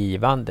mer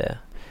givande.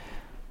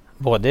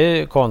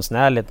 Både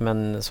konstnärligt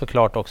men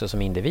såklart också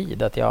som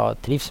individ. Att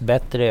jag trivs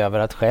bättre över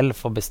att själv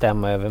få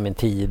bestämma över min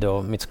tid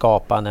och mitt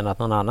skapande än att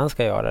någon annan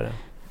ska göra det.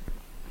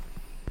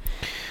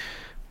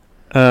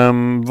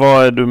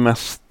 Vad är du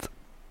mest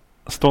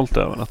stolt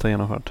över att ha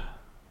genomfört?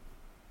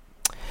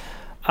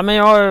 Ja, men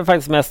jag är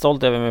faktiskt mest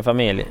stolt över min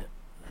familj.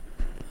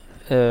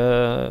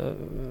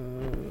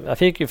 Jag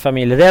fick ju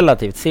familj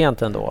relativt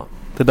sent ändå.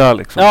 Det där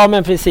liksom? Ja,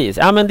 men precis.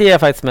 Ja, men det är jag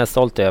faktiskt mest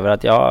stolt över.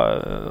 Att jag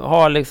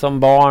har liksom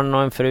barn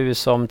och en fru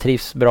som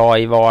trivs bra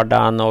i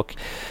vardagen och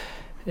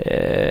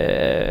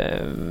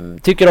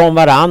tycker om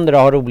varandra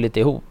och har roligt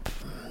ihop.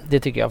 Det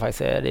tycker jag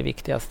faktiskt är det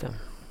viktigaste.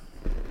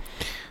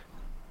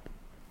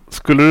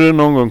 Skulle du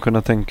någon gång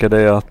kunna tänka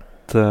dig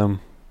att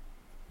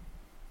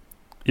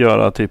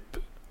göra typ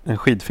en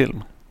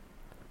skidfilm?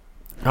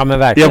 Ja, men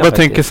verkligen. Jag bara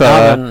tänker så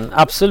här, ja,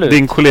 absolut.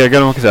 Din kollega,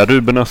 man kan säga,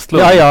 Ruben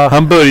Östlund, ja.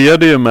 Han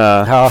började ju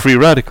med Free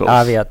Radicals.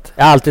 Jag vet.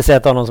 Jag har alltid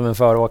sett honom som en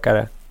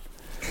föråkare.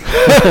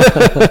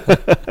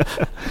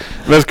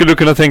 Men skulle du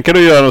kunna tänka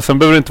dig att göra, och sen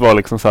behöver det inte vara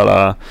liksom så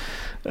här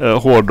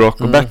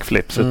hårdrock och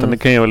backflips, utan det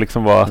kan ju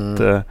liksom vara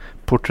att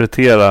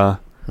porträttera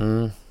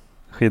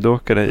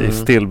skidåkare i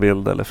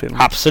stillbild eller film.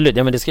 Absolut,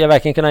 ja, men det skulle jag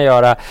verkligen kunna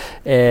göra.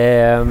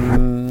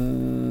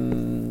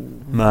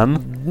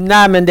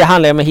 Nej, men det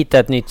handlar om att hitta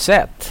ett nytt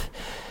sätt.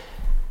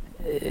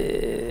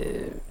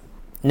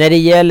 När det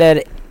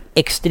gäller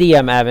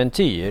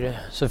extremäventyr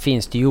så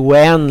finns det ju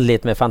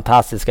oändligt med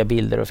fantastiska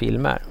bilder och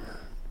filmer.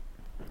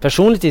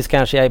 Personligtvis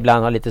kanske jag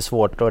ibland har lite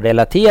svårt att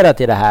relatera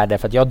till det här,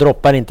 därför att jag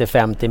droppar inte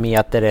 50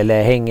 meter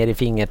eller hänger i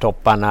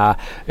fingertopparna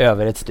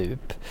över ett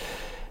stup.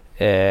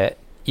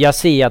 Jag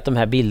ser att de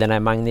här bilderna är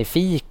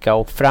magnifika,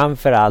 och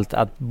framförallt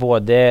att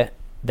både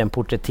den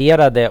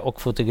porträtterade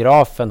och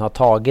fotografen har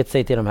tagit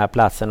sig till de här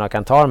platserna och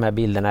kan ta de här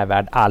bilderna är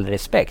värd all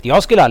respekt.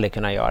 Jag skulle aldrig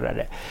kunna göra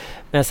det.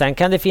 Men sen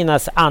kan det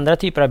finnas andra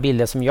typer av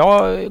bilder som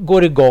jag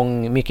går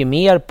igång mycket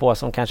mer på,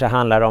 som kanske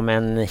handlar om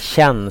en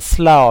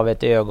känsla av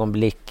ett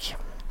ögonblick,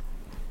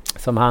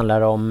 som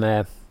handlar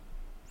om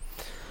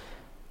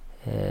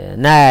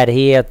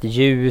närhet,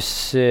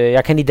 ljus.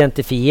 Jag kan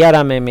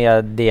identifiera mig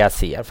med det jag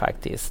ser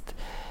faktiskt.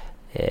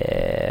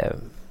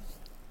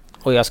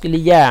 Och jag skulle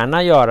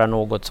gärna göra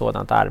något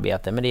sådant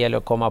arbete, men det gäller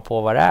att komma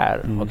på vad det är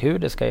och hur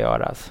det ska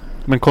göras.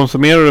 Men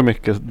konsumerar du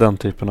mycket den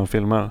typen av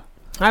filmer?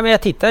 Nej, men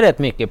jag tittar rätt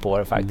mycket på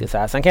det faktiskt.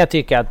 Sen kan jag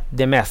tycka att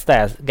det mesta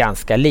är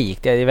ganska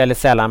likt. Det är väldigt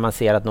sällan man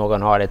ser att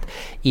någon har ett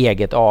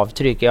eget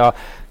avtryck. Jag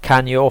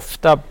kan ju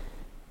ofta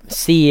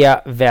se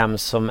vem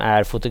som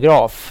är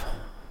fotograf.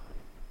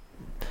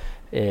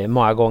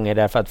 Många gånger,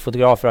 därför att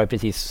fotografer har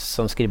precis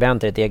som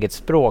skribenter ett eget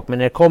språk. Men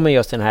när det kommer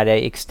just den här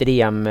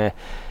extrem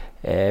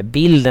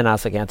bilderna,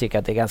 så kan jag tycka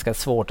att det är ganska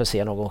svårt att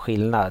se någon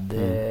skillnad.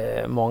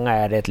 Många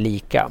är rätt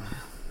lika.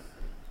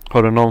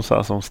 Har du någon så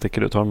här som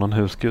sticker ut? Har du någon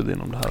husgud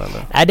inom det här?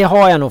 Eller? Nej, det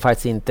har jag nog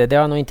faktiskt inte. Det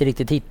har jag nog inte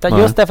riktigt hittat.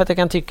 Just därför att jag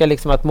kan tycka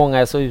liksom att många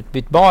är så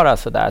utbytbara.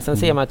 Sådär. Sen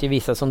ser man att det är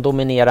vissa som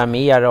dominerar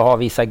mer och har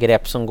vissa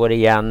grepp som går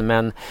igen.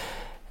 Men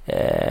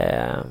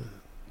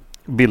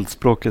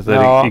bildspråket är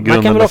i grunden.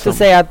 Man kan väl också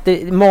säga att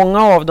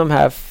många av de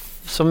här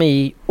som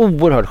är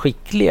oerhört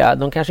skickliga,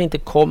 de kanske inte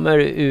kommer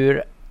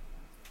ur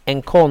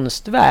en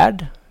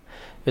konstvärld,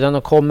 utan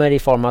de kommer i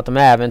form av att de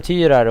är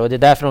äventyrare, och det är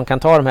därför de kan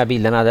ta de här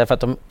bilderna, därför att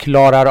de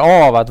klarar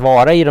av att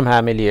vara i de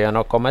här miljöerna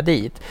och komma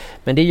dit.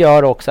 Men det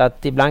gör också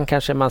att ibland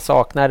kanske man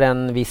saknar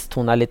en viss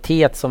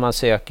tonalitet som man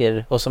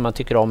söker och som man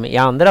tycker om i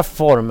andra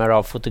former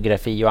av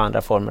fotografi och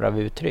andra former av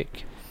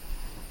uttryck.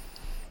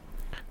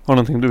 Har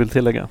någonting du vill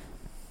tillägga?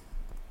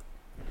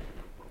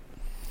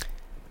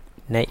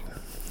 Nej.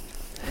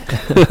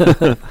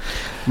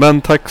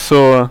 Men tack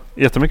så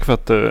jättemycket för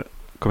att du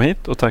kom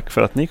hit och tack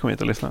för att ni kom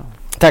hit och lyssnade.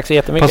 Tack så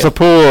jättemycket. Passa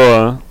på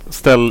att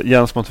ställ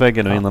Jens mot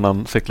väggen nu innan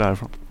han cyklar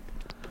härifrån.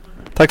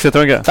 Tack så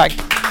jättemycket.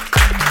 Tack.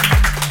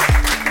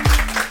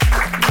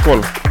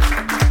 Skål.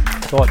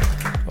 Skål.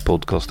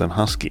 Podcasten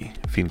Husky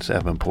finns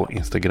även på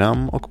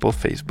Instagram och på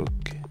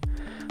Facebook.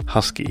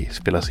 Husky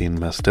spelas in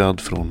med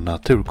stöd från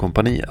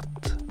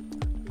Naturkompaniet.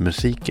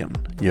 Musiken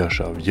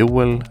görs av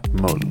Joel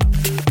Mull.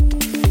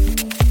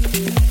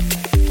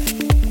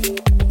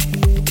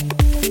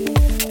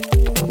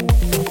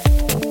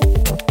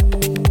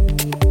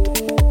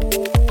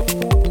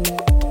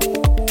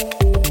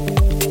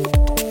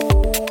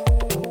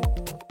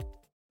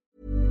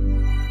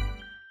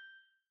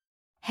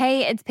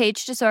 Hey, it's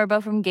Paige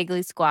DeSorbo from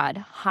Giggly Squad.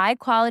 High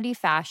quality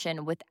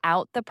fashion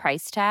without the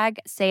price tag.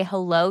 Say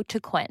hello to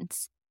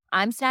Quince.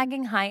 I'm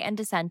snagging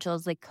high-end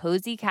essentials like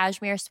cozy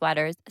cashmere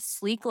sweaters,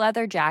 sleek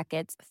leather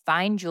jackets,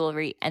 fine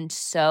jewelry, and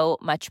so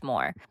much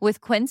more.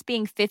 With Quince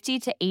being 50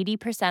 to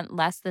 80%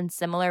 less than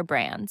similar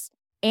brands.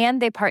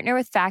 And they partner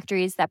with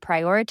factories that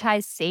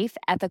prioritize safe,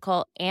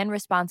 ethical, and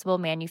responsible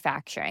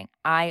manufacturing.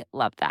 I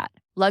love that.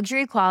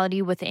 Luxury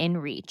quality within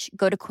reach.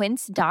 Go to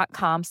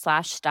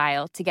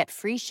quince.com/style to get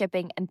free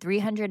shipping and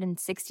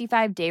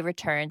 365-day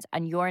returns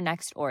on your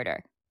next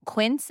order.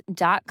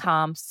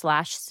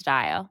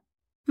 Quince.com/style.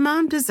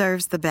 Mom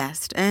deserves the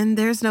best, and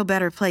there's no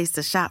better place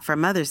to shop for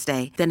Mother's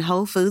Day than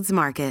Whole Foods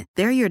Market.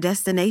 They're your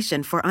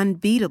destination for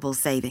unbeatable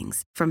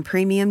savings, from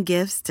premium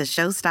gifts to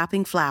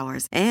show-stopping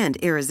flowers and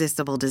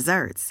irresistible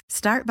desserts.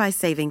 Start by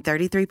saving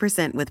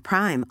 33% with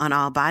Prime on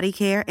all body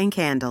care and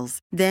candles.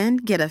 Then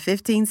get a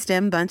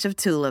 15-stem bunch of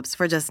tulips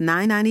for just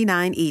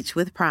 $9.99 each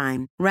with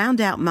Prime. Round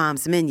out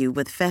Mom's menu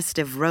with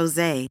festive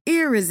rosé,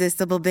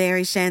 irresistible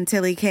berry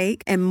chantilly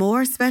cake, and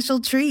more special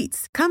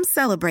treats. Come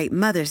celebrate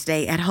Mother's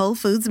Day at Whole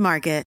Foods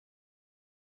Market